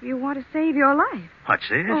phone if you want to save your life. What's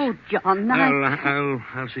this? Oh, John,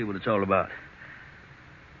 I'll see what it's all about.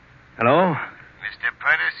 Hello? Mr.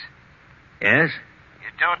 Prentice? Yes? You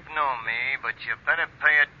don't know me, but you better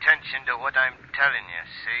pay attention to what I'm telling you,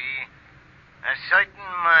 see? A certain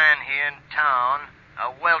man here in town, a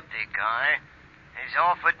wealthy guy, has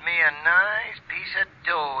offered me a nice piece of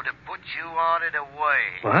dough to put you out of the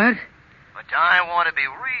way. What? But I want to be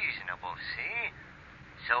reasonable, see?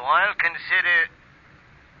 So I'll consider...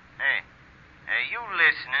 Hey, are you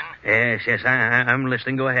listening? Yes, I'm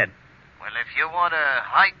listening. Go ahead. Well, if you want to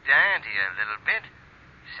hike the ante a little bit,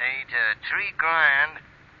 say to $3,000,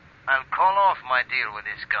 I'll call off my deal with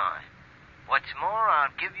this guy. What's more,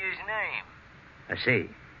 I'll give you his name. I see.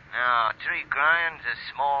 Now, 3 grind's a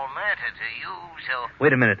small matter to you, so...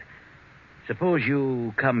 Wait a minute. Suppose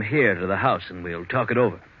you come here to the house and we'll talk it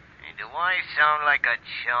over. Do I sound like a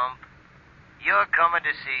chump? You're coming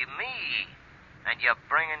to see me, and you're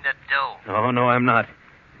bringing the dough. Oh, no, I'm not.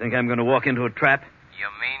 You think I'm going to walk into a trap? You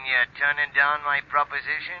mean you're turning down my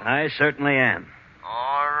proposition? I certainly am.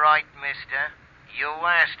 All right, mister. You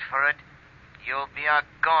asked for it. You'll be a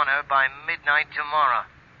goner by midnight tomorrow.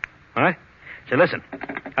 All right? Say, listen.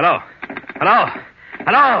 Hello. Hello.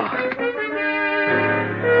 Hello.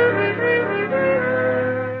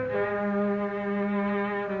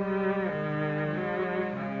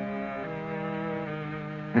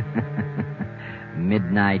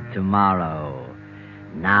 Midnight tomorrow.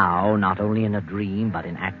 Now, not only in a dream, but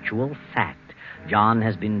in actual fact, John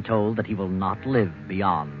has been told that he will not live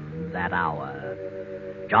beyond that hour.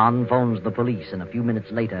 John phones the police, and a few minutes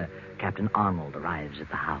later, Captain Arnold arrives at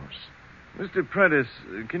the house. Mr. Prentice,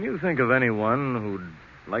 can you think of anyone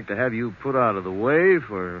who'd like to have you put out of the way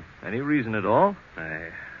for any reason at all?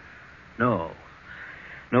 No.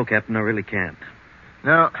 No, Captain, I really can't.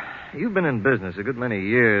 Now, you've been in business a good many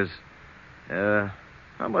years. How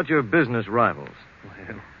about your business rivals?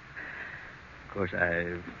 Well, of course,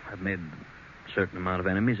 I've made a certain amount of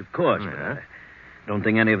enemies, of course, but I don't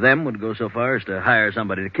think any of them would go so far as to hire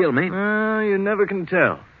somebody to kill me. You never can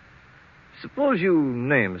tell. Suppose you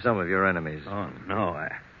name some of your enemies. Oh, no,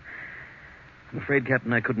 I'm afraid,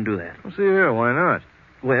 Captain, I couldn't do that. Well, see here, why not?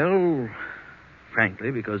 Well,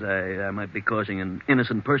 frankly, because I might be causing an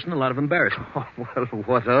innocent person a lot of embarrassment. Oh, well,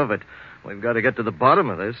 what of it? We've got to get to the bottom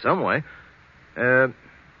of this some way.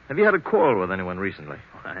 Have you had a quarrel with anyone recently?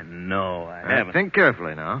 No, I haven't. Think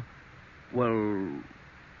carefully now. Well,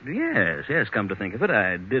 yes, come to think of it,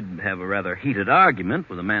 I did have a rather heated argument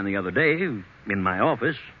with a man the other day in my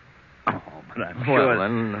office. Oh, but I'm sure... Well,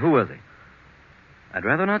 then, who was he? I'd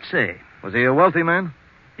rather not say. Was he a wealthy man?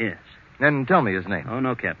 Yes. Then tell me his name. Oh,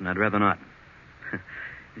 no, Captain, I'd rather not.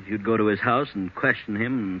 If you'd go to his house and question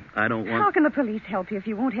him, I don't want... How can the police help you if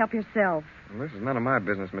you won't help yourself? Well, this is none of my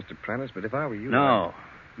business, Mr. Prentice, but if I were you... No,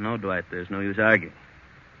 Dwight, there's no use arguing.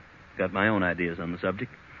 Got my own ideas on the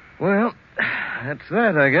subject. Well, that's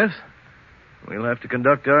that, I guess. We'll have to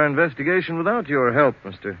conduct our investigation without your help,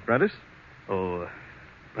 Mr. Prentice. Oh,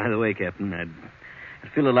 by the way, Captain, I'd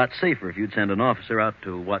feel a lot safer if you'd send an officer out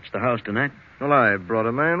to watch the house tonight. Well, I brought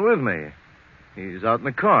a man with me. He's out in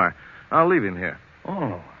the car. I'll leave him here.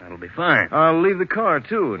 Oh, that'll be fine. I'll leave the car,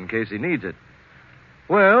 too, in case he needs it.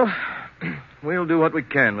 Well, we'll do what we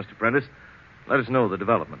can, Mr. Prentice. Let us know the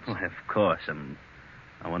developments. Oh, of course, and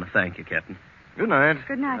I want to thank you, Captain. Good night.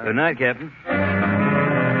 Good night. Good night, Captain.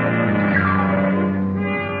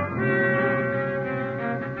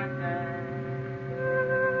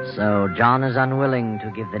 So John is unwilling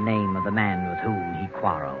to give the name of the man with whom he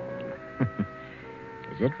quarreled.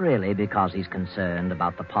 Is it really because he's concerned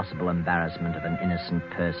about the possible embarrassment of an innocent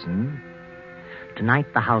person? Tonight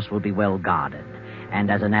the house will be well guarded,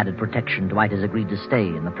 and as an added protection, Dwight has agreed to stay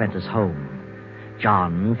in the Prentice home.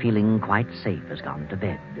 John, feeling quite safe, has gone to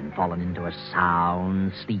bed and fallen into a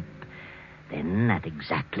sound sleep. Then, at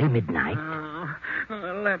exactly midnight...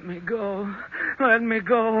 Let me go. Let me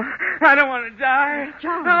go. I don't want to die.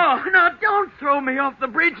 John. No, don't throw me off the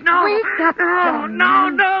bridge. No. Wake up, John.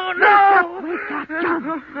 No. Wake up,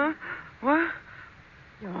 John. What?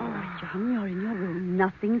 Oh, John, you're in your room.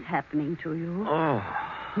 Nothing's happening to you. Oh.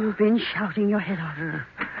 You've been shouting your head off.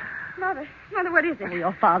 Mother, what is it? Oh,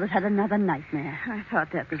 your father's had another nightmare. I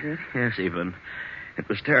thought that was it. Yes, Evelyn. It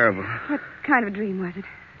was terrible. What kind of a dream was it?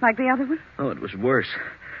 Like the other one? Oh, it was worse.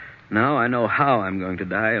 Now I know how I'm going to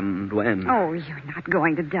die and when. Oh, you're not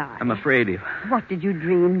going to die. I'm afraid of. What did you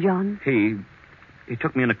dream, John? He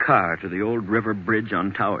took me in a car to the old river bridge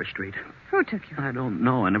on Tower Street. Who took you? I don't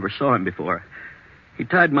know. I never saw him before. He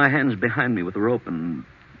tied my hands behind me with a rope, and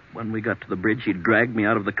when we got to the bridge, he dragged me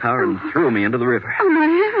out of the car and threw me into the river. Oh, my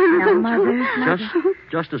heavens. Now, Mother.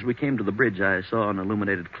 Just as we came to the bridge, I saw an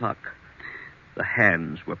illuminated clock. The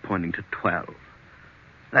hands were pointing to 12.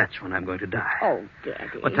 That's when I'm going to die. Oh,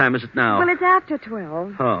 Daddy. What time is it now? Well, it's after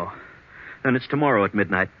 12. Oh. Then it's tomorrow at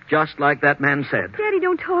midnight, just like that man said. Daddy,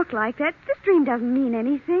 don't talk like that. This dream doesn't mean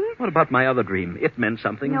anything. What about my other dream? It meant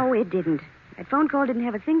something. No, it didn't. That phone call didn't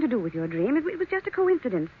have a thing to do with your dream. It was just a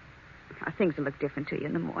coincidence. Things will look different to you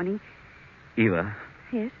in the morning. Eva.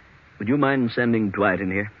 Yes? Would you mind sending Dwight in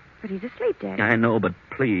here? But he's asleep, Daddy. I know, but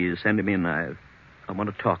please send him in. I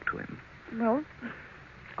want to talk to him. Well,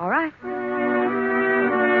 all right.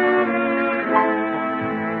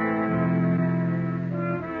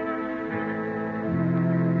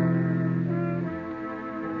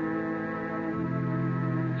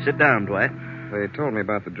 Sit down, Dwight. They told me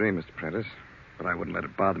about the dream, Mr. Prentice, but I wouldn't let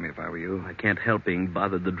it bother me if I were you. I can't help being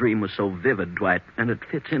bothered. The dream was so vivid, Dwight, and it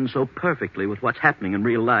fits in so perfectly with what's happening in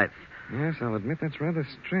real life. Yes, I'll admit that's rather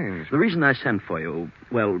strange. The reason I sent for you,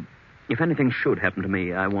 well, if anything should happen to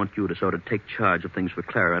me, I want you to sort of take charge of things for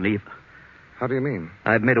Clara and Eva. How do you mean?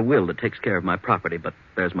 I've made a will that takes care of my property, but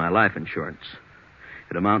there's my life insurance.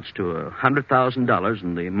 It amounts to $100,000,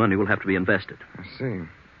 and the money will have to be invested. I see.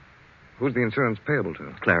 Who's the insurance payable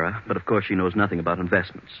to? Clara, but of course she knows nothing about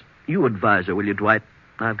investments. You advise her, will you, Dwight?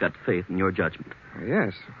 I've got faith in your judgment.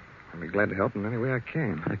 Yes. I'll be glad to help in any way I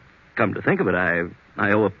can. Come to think of it, I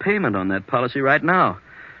owe a payment on that policy right now.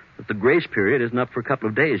 But the grace period isn't up for a couple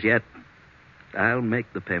of days yet. I'll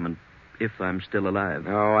make the payment if I'm still alive.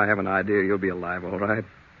 Oh, I have an idea you'll be alive, all right.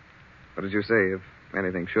 But as you say, if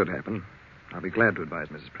anything should happen, I'll be glad to advise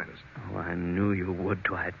Mrs. Prentice. Oh, I knew you would,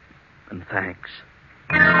 Dwight. And thanks.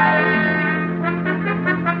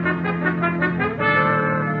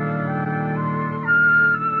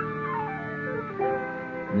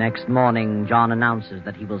 Next morning, John announces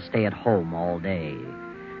that he will stay at home all day.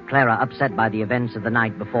 Clara, upset by the events of the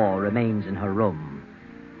night before, remains in her room.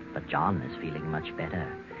 But John is feeling much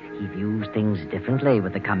better. He views things differently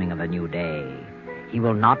with the coming of a new day. He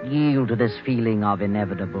will not yield to this feeling of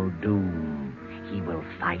inevitable doom. He will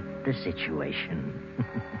fight the situation.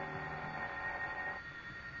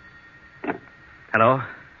 Hello?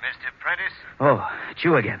 Mr. Prentice? Oh, it's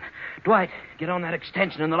you again. Dwight, get on that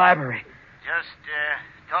extension in the library. Just,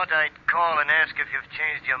 thought I'd call and ask if you've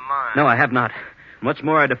changed your mind. No, I have not. What's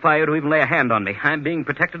more, I defy you to even lay a hand on me. I'm being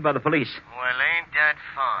protected by the police. Well, ain't that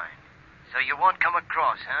fine? So you won't come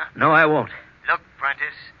across, huh? No, I won't. Look,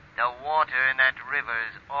 Prentice, the water in that river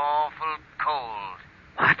is awful cold.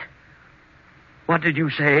 What? What did you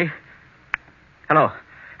say? Hello?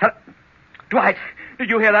 Dwight, did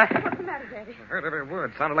you hear that? What's the matter, Daddy? I heard every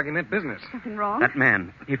word. Sounded like he meant business. Something wrong? That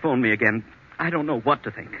man, he phoned me again. I don't know what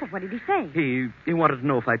to think. Well, what did he say? He wanted to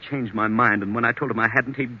know if I changed my mind, and when I told him I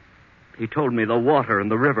hadn't, he told me the water in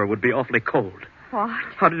the river would be awfully cold. What?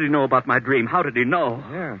 How did he know about my dream? How did he know?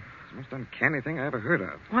 Yeah, it's the most uncanny thing I ever heard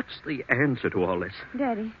of. What's the answer to all this?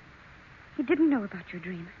 Daddy, he didn't know about your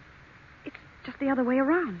dream. It's just the other way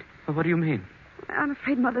around. Well, what do you mean? I'm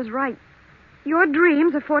afraid Mother's right. Your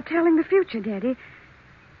dreams are foretelling the future, Daddy.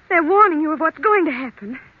 They're warning you of what's going to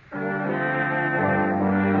happen.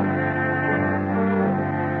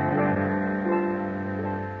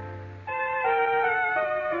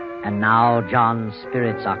 And now John's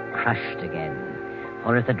spirits are crushed again.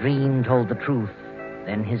 For if the dream told the truth,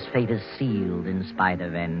 then his fate is sealed in spite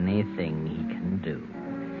of anything he can do.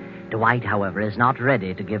 Dwight, however, is not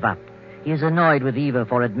ready to give up. He is annoyed with Eva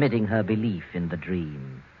for admitting her belief in the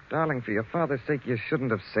dream. Darling, for your father's sake, you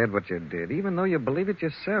shouldn't have said what you did, even though you believe it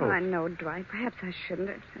yourself. Oh, I know, Dwight. Perhaps I shouldn't.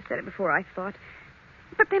 I said it before I thought.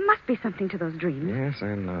 But there must be something to those dreams. Yes,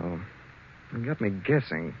 I know. You got me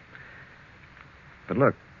guessing. But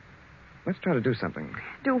look, let's try to do something.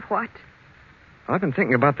 Do what? I've been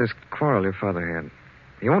thinking about this quarrel your father had.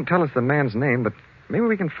 He won't tell us the man's name, but maybe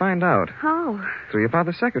we can find out. How? Through your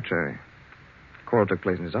father's secretary. The quarrel took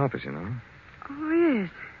place in his office, you know. Oh, yes.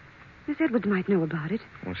 Miss Edwards might know about it.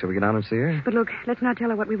 Well, shall we get down and see her? But look, let's not tell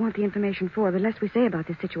her what we want the information for. The less we say about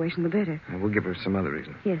this situation, the better. We'll give her some other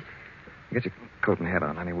reason. Yes. Get your coat and hat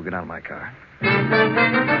on, honey. We'll get out of my car.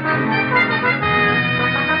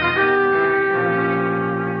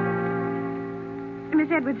 Miss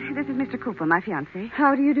Edwards, this is Mr. Cooper, my fiancé.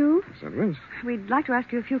 How do you do? Miss Edwards? We'd like to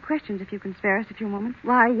ask you a few questions if you can spare us a few moments.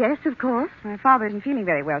 Why, yes, of course. My father isn't feeling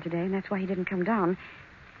very well today, and that's why he didn't come down.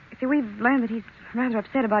 You see, we've learned that he's rather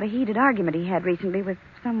upset about a heated argument he had recently with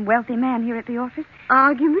some wealthy man here at the office.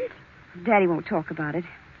 Argument? Daddy won't talk about it.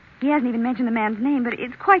 He hasn't even mentioned the man's name, but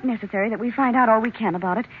it's quite necessary that we find out all we can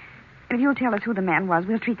about it. And if you'll tell us who the man was,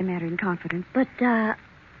 we'll treat the matter in confidence. But, I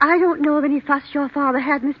don't know of any fuss your father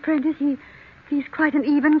had, Miss Prentice. He's quite an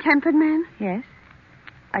even-tempered man. Yes?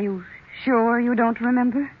 Are you sure you don't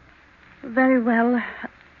remember? Very well.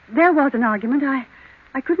 There was an argument.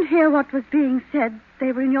 I couldn't hear what was being said.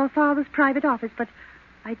 They were in your father's private office, but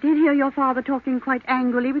I did hear your father talking quite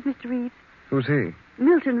angrily with Mr. Reeves. Who's he?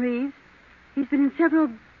 Milton Reeves. He's been in several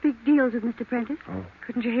big deals with Mr. Prentice. Oh.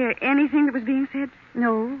 Couldn't you hear anything that was being said?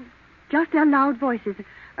 No, just their loud voices.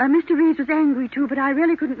 Mr. Reeves was angry, too, but I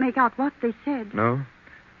really couldn't make out what they said. No?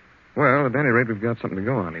 Well, at any rate, we've got something to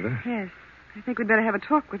go on, Eva. Yes. I think we'd better have a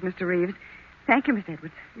talk with Mr. Reeves. Thank you, Miss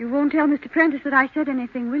Edwards. You won't tell Mr. Prentice that I said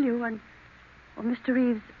anything, will you? Or Mr.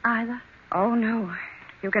 Reeves either? Oh, no.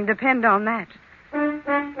 You can depend on that.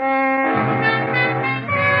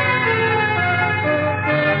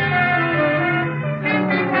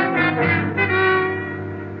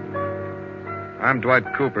 I'm Dwight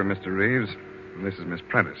Cooper, Mr. Reeves. And this is Miss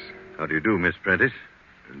Prentice. How do you do, Miss Prentice?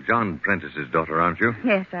 John Prentice's daughter, aren't you?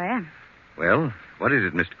 Yes, I am. Well, what is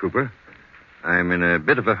it, Mr. Cooper? I'm in a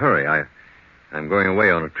bit of a hurry. I'm going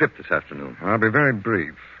away on a trip this afternoon. I'll be very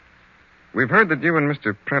brief. We've heard that you and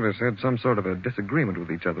Mr. Prentice had some sort of a disagreement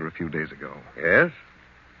with each other a few days ago. Yes?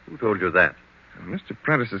 Who told you that? Mr.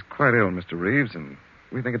 Prentice is quite ill, Mr. Reeves, and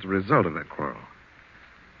we think it's a result of that quarrel.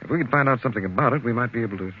 If we could find out something about it, we might be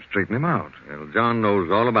able to straighten him out. Well, John knows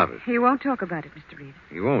all about it. He won't talk about it, Mr. Reeves.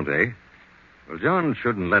 He won't, eh? Well, John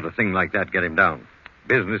shouldn't let a thing like that get him down.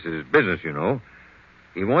 Business is business, you know.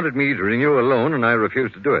 He wanted me to renew a loan, and I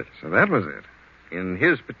refused to do it. So that was it. In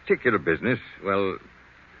his particular business, well,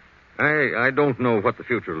 I don't know what the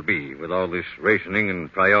future will be with all this rationing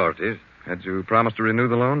and priorities. Had you promised to renew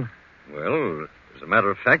the loan? Well, as a matter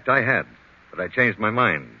of fact, I had. But I changed my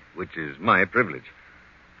mind, which is my privilege.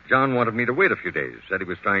 John wanted me to wait a few days, said he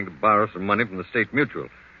was trying to borrow some money from the State Mutual.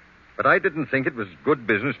 But I didn't think it was good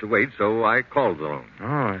business to wait, so I called the loan. Oh,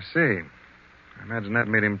 I see. I imagine that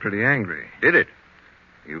made him pretty angry. Did it?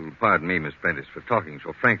 You'll pardon me, Miss Prentice, for talking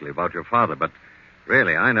so frankly about your father, but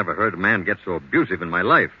really, I never heard a man get so abusive in my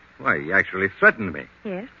life. Why, he actually threatened me.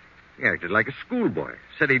 Yes? He acted like a schoolboy.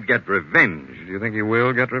 Said he'd get revenge. Do you think he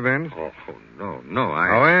will get revenge? Oh, no,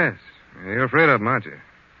 Oh, yes. You're afraid of him, aren't you?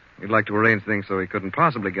 You'd like to arrange things so he couldn't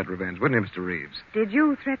possibly get revenge, wouldn't you, Mr. Reeves? Did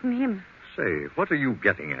you threaten him? Say, what are you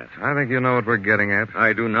getting at? I think you know what we're getting at.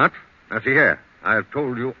 I do not. Now, see here. I've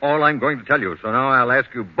told you all I'm going to tell you, so now I'll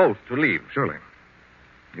ask you both to leave. Surely.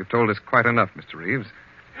 You've told us quite enough, Mr. Reeves.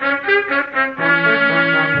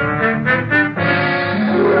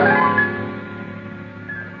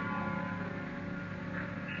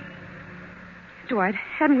 Dwight,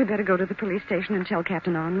 hadn't we better go to the police station and tell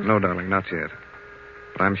Captain Arnold? No, darling, not yet.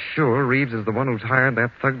 But I'm sure Reeves is the one who's hired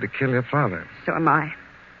that thug to kill your father. So am I.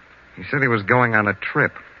 He said he was going on a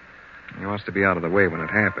trip. He wants to be out of the way when it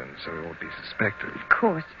happens, so he won't be suspected. Of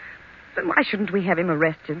course. But why shouldn't we have him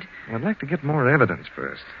arrested? Well, I'd like to get more evidence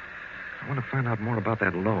first. I want to find out more about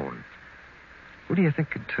that loan. Who do you think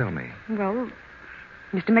could tell me? Well,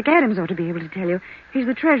 Mr. McAdams ought to be able to tell you. He's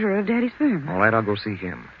the treasurer of Daddy's firm. All right, I'll go see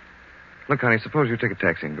him. Look, honey, suppose you take a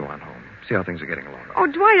taxi and go on home. See how things are getting along. Oh,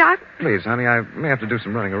 Dwight, Please, honey, I may have to do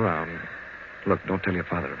some running around. Look, don't tell your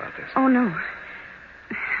father about this. Oh, no.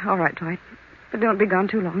 All right, Dwight. But don't be gone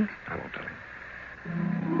too long. I won't tell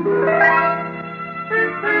him.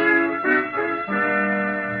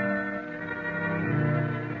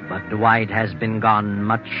 But Dwight has been gone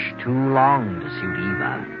much too long to suit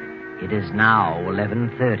Eva. It is now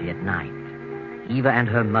 11:30 at night. Eva and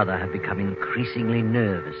her mother have become increasingly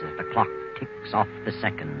nervous as the clock ticks off the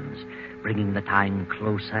seconds, bringing the time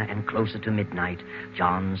closer and closer to midnight,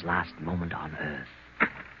 John's last moment on Earth.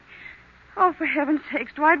 Oh, for heaven's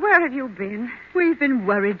sakes, Dwight, where have you been? We've been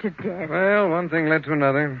worried to death. Well, one thing led to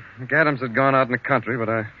another. McAdams had gone out in the country, but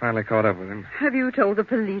I finally caught up with him. Have you told the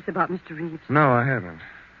police about Mr. Reeves? No, I haven't.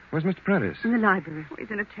 Where's Mr. Prentice? In the library. Oh, he's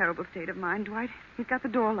in a terrible state of mind, Dwight. He's got the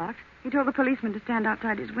door locked. He told the policeman to stand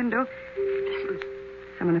outside his window. Listen.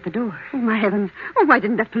 Someone at the door. Oh, my heavens. Oh, why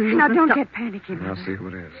didn't that policeman Now, don't stop? get panicky, I'll Mother. see who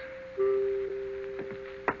it is.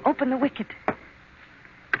 Open the wicket.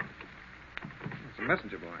 It's a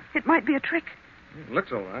messenger boy. It might be a trick. It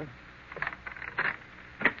looks all right.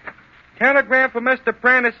 Telegram for Mr.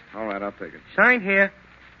 Prentice. All right, I'll take it. Signed here.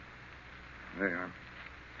 There you are.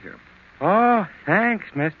 Here. Oh, thanks,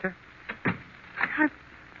 mister. I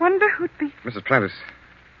wonder who'd be... Mrs. Prentice,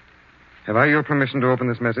 have I your permission to open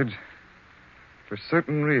this message? For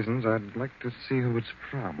certain reasons, I'd like to see who it's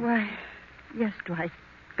from. Why, yes, Dwight.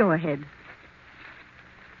 Go ahead.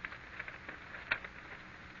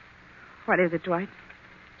 What is it, Dwight?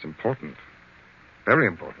 It's important. Very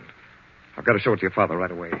important. I've got to show it to your father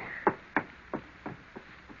right away.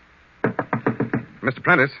 Mr.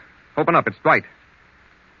 Prentice, open up. It's Dwight.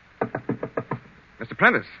 Mr.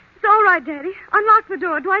 Prentice. It's all right, Daddy. Unlock the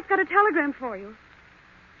door. Dwight's got a telegram for you.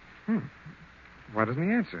 Why doesn't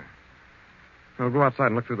he answer? We'll go outside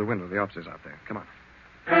and look through the window. The officer's out there. Come on.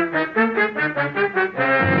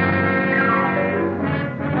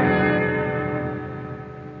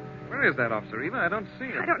 Where is that officer, Eva? I don't see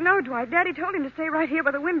him. I don't know, Dwight. Daddy told him to stay right here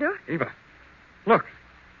by the window. Eva, look.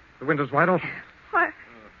 The window's wide open. What?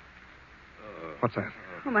 What's that?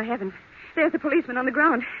 Oh, my heavens. There's the policeman on the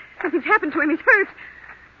ground. Something's happened to him. He's hurt.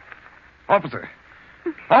 Officer.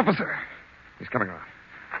 Officer. He's coming around.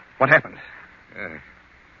 What happened?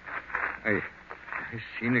 I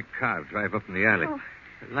seen a car drive up in the alley. Oh.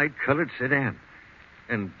 A light-colored sedan.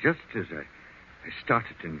 And just as I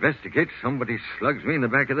started to investigate, somebody slugs me in the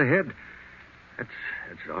back of the head.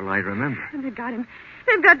 That's all I remember. And they've got him.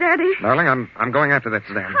 They've got Daddy. Darling, I'm going after that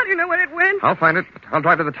sedan. How do you know where it went? I'll find it. I'll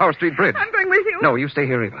drive to the Tower Street Bridge. I'm going with you. No, you stay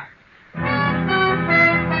here, Eva.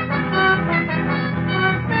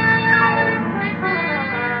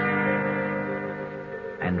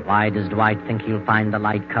 And why does Dwight think he'll find the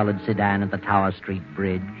light-colored sedan at the Tower Street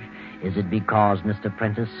Bridge? Is it because Mr.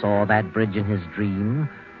 Prentice saw that bridge in his dream?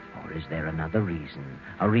 Or is there another reason?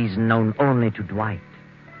 A reason known only to Dwight?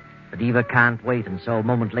 But Eva can't wait, and so a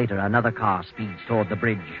moment later, another car speeds toward the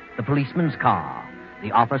bridge. The policeman's car.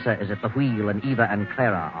 The officer is at the wheel, and Eva and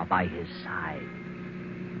Clara are by his side.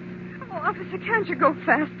 Oh, officer, can't you go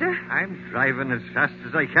faster? I'm driving as fast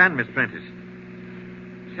as I can, Miss Prentice.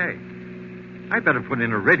 Say, I'd better put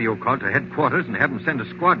in a radio call to headquarters and have them send a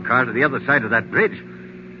squad car to the other side of that bridge.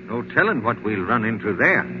 No telling what we'll run into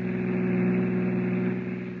there.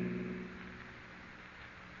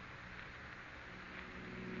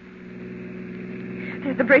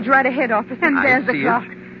 There's the bridge right ahead, officer. And there's the clock.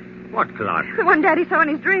 What clock? The one Daddy saw in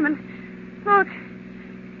his dream. And look,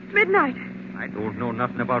 it's midnight. I don't know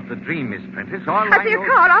nothing about the dream, Miss Prentice. All I see a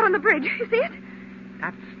car out on the bridge. You see it?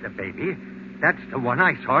 That's the baby. That's the one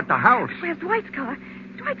I saw at the house. Where's Dwight's car?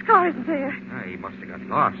 Dwight's car isn't there. He must have got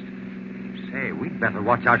lost. Say, we'd better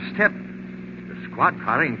watch our step. The squad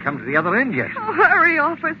car ain't come to the other end yet. Oh, hurry,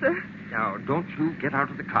 officer. Now, don't you get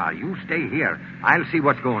out of the car. You stay here. I'll see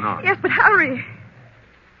what's going on. Yes, but hurry.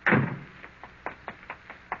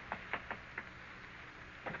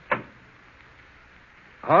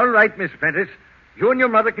 All right, Miss Prentice. You and your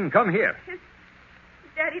mother can come here. Is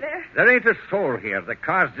Daddy there? There ain't a soul here. The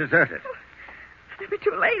car's deserted. Oh, there were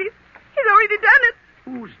two ladies. He's already done it.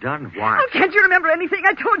 Who's done what? Oh, can't you remember anything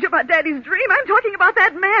I told you about Daddy's dream? I'm talking about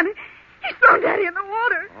that man. He's thrown Daddy in the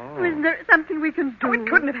water. Oh. Isn't there something we can do? Oh, it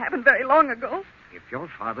couldn't have happened very long ago. If your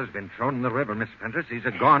father's been thrown in the river, Miss Prentice, he's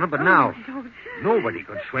a goner, but now nobody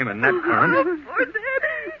could swim in that current. Oh, poor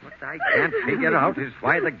Daddy. What I can't figure out is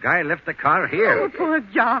why the guy left the car here. Oh, poor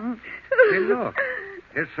John. Hey, look.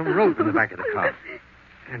 There's some rope in the back of the car.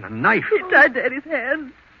 And a knife. He tied Daddy's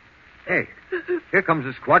hands. Hey, here comes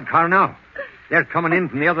the squad car now. They're coming in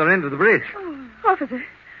from the other end of the bridge. Oh, officer,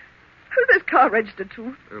 who's this car registered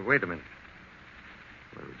to? Wait a minute.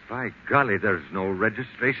 Well, by golly, there's no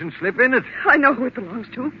registration slip in it. I know who it belongs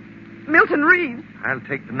to. Milton Reeves. I'll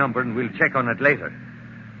take the number and we'll check on it later.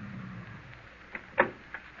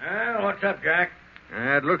 Well, what's up, Jack?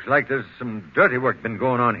 It looks like there's some dirty work been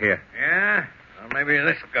going on here. Yeah? Well, maybe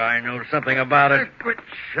this guy knows something about it. Quit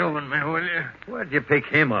shoving me, will you? Where'd you pick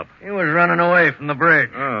him up? He was running away from the bridge.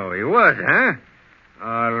 Oh, he was, huh?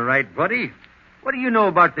 All right, buddy. What do you know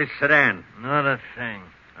about this sedan? Not a thing.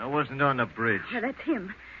 I wasn't on the bridge. Now, that's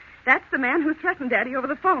him. That's the man who threatened Daddy over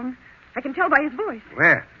the phone. I can tell by his voice.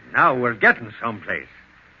 Well, now we're getting someplace.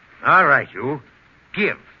 All right, you.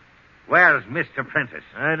 Give. Where's Mr. Prentice?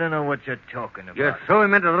 I don't know what you're talking about. You threw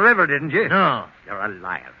him into the river, didn't you? No. You're a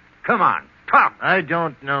liar. Come on, talk. I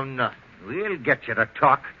don't know nothing. We'll get you to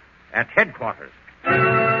talk at headquarters.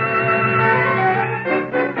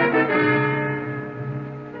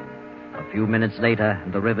 A few minutes later,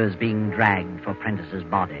 the river's being dragged for Prentice's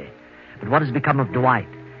body. But what has become of Dwight?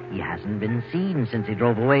 He hasn't been seen since he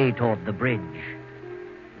drove away toward the bridge.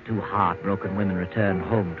 The two heartbroken women return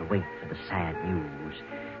home to wait for the sad news.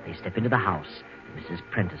 They step into the house, and Mrs.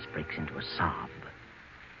 Prentice breaks into a sob.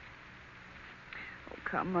 Oh,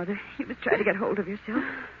 come, Mother. You must try to get hold of yourself.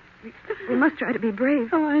 We must try to be brave.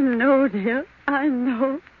 Oh, I know, dear. I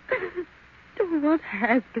know. What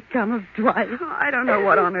has become of Dwight? Oh, I don't know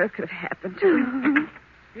what on earth could have happened to him.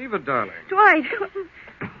 Eva, darling. Dwight,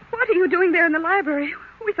 what are you doing there in the library?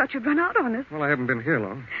 We thought you'd run out on us. Well, I haven't been here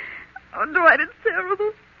long. Oh, Dwight, it's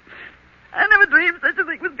terrible. I never dreamed such a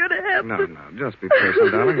thing was going to happen. No, just be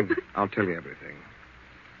patient, darling, and I'll tell you everything.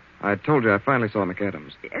 I told you I finally saw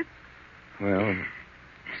McAdams. Yes? Well,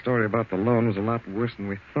 the story about the loan was a lot worse than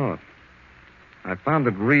we thought. I found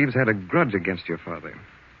that Reeves had a grudge against your father.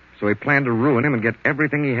 So he planned to ruin him and get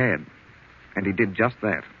everything he had. And he did just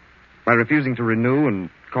that, by refusing to renew and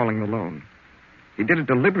calling the loan. He did it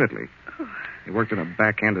deliberately. He worked in a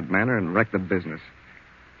backhanded manner and wrecked the business.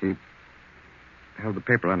 He held the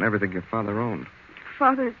paper on everything your father owned.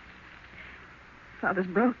 Father's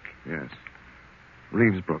broke. Yes.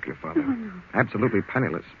 Reeves broke your father. Absolutely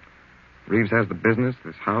penniless. Reeves has the business,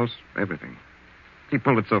 this house, everything. He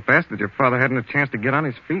pulled it so fast that your father hadn't a chance to get on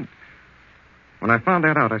his feet. When I found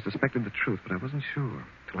that out, I suspected the truth, but I wasn't sure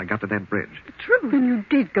till I got to that bridge. The truth? Then you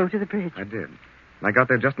did go to the bridge. I did. I got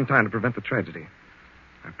there just in time to prevent the tragedy.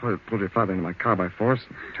 I pulled your father into my car by force,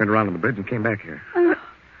 turned around on the bridge, and came back here.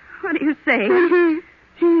 What are you saying?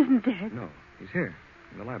 He isn't dead. No, he's here,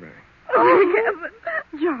 in the library. Oh, heaven.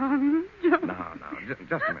 John. No,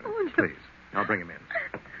 just a minute, please. I'll bring him in.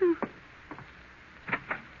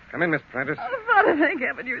 Come in, Miss Prentice. Oh, Father, thank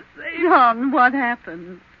heaven you're safe. John, what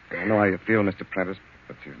happened? I know how you feel, Mr. Prentice,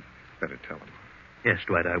 but you'd better tell him. Yes,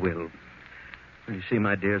 Dwight, I will. Well, you see,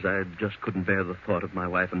 my dears, I just couldn't bear the thought of my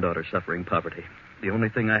wife and daughter suffering poverty. The only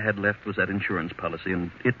thing I had left was that insurance policy,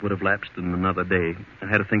 and it would have lapsed in another day. I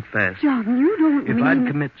had to think fast. John, you don't If mean... I'd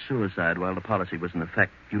commit suicide while the policy was in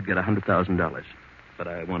effect, you'd get $100,000. But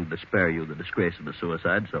I wanted to spare you the disgrace of a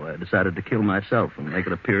suicide, so I decided to kill myself and make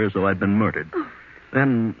it appear as though I'd been murdered.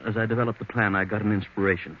 Then, as I developed the plan, I got an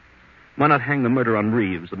inspiration. Why not hang the murder on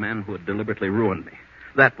Reeves, the man who had deliberately ruined me?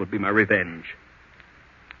 That would be my revenge.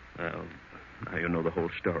 Well, now you know the whole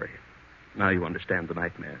story. Now you understand the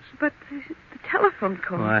nightmares. But the telephone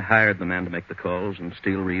call... Well, I hired the man to make the calls and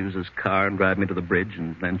steal Reeves's car and drive me to the bridge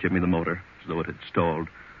and then give me the motor, as though it had stalled.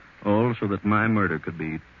 All so that my murder could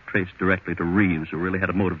be traced directly to Reeves, who really had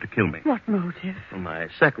a motive to kill me. What motive? Well, my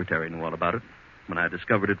secretary knew all about it. When I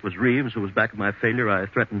discovered it was Reeves who was back of my failure, I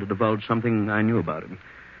threatened to divulge something I knew about him.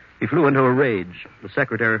 He flew into a rage. The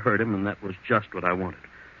secretary heard him, and that was just what I wanted.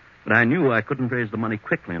 But I knew I couldn't raise the money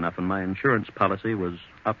quickly enough, and my insurance policy was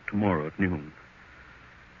up tomorrow at noon.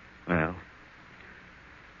 Well,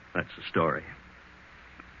 that's the story.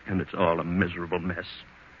 And it's all a miserable mess.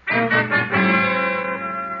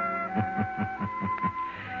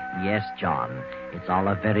 Yes, John. It's all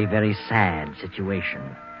a very, very sad situation.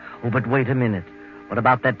 Oh, but wait a minute. What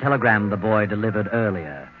about that telegram the boy delivered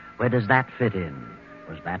earlier? Where does that fit in?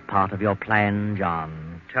 Was that part of your plan,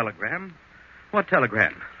 John? Telegram? What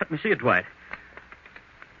telegram? Let me see it, Dwight.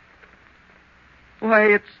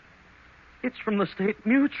 Why, it's from the State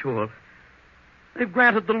Mutual. They've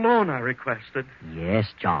granted the loan I requested.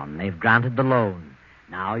 Yes, John. They've granted the loan.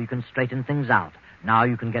 Now you can straighten things out. Now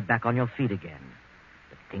you can get back on your feet again.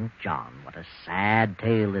 But think, John, what a sad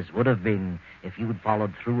tale this would have been if you'd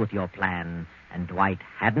followed through with your plan and Dwight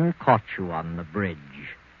hadn't caught you on the bridge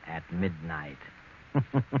at midnight.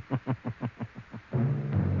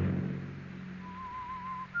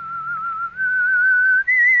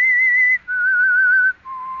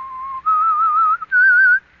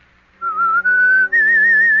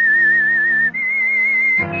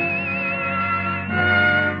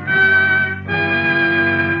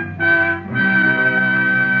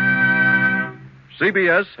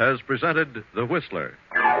 CBS has presented The Whistler.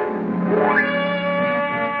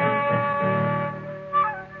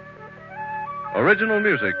 Original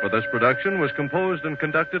music for this production was composed and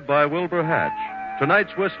conducted by Wilbur Hatch.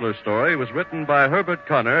 Tonight's Whistler story was written by Herbert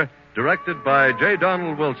Connor, directed by J.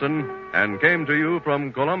 Donald Wilson, and came to you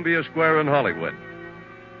from Columbia Square in Hollywood.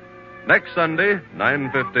 Next Sunday,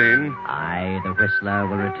 9:15. I, the Whistler,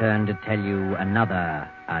 will return to tell you another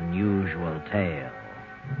unusual tale.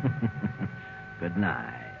 Good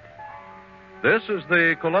night. This is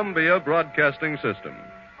the Columbia Broadcasting System.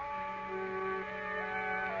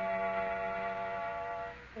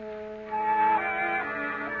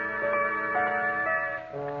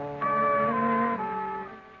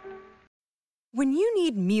 When you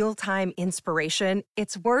need mealtime inspiration,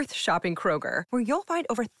 it's worth shopping Kroger, where you'll find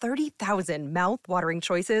over 30,000 mouth-watering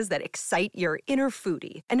choices that excite your inner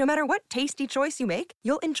foodie. And no matter what tasty choice you make,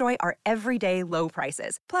 you'll enjoy our everyday low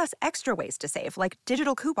prices, plus extra ways to save, like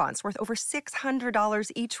digital coupons worth over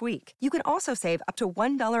 $600 each week. You can also save up to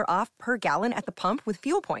 $1 off per gallon at the pump with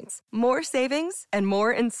fuel points. More savings and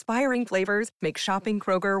more inspiring flavors make shopping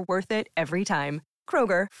Kroger worth it every time.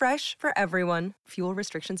 Kroger, fresh for everyone. Fuel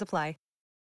restrictions apply.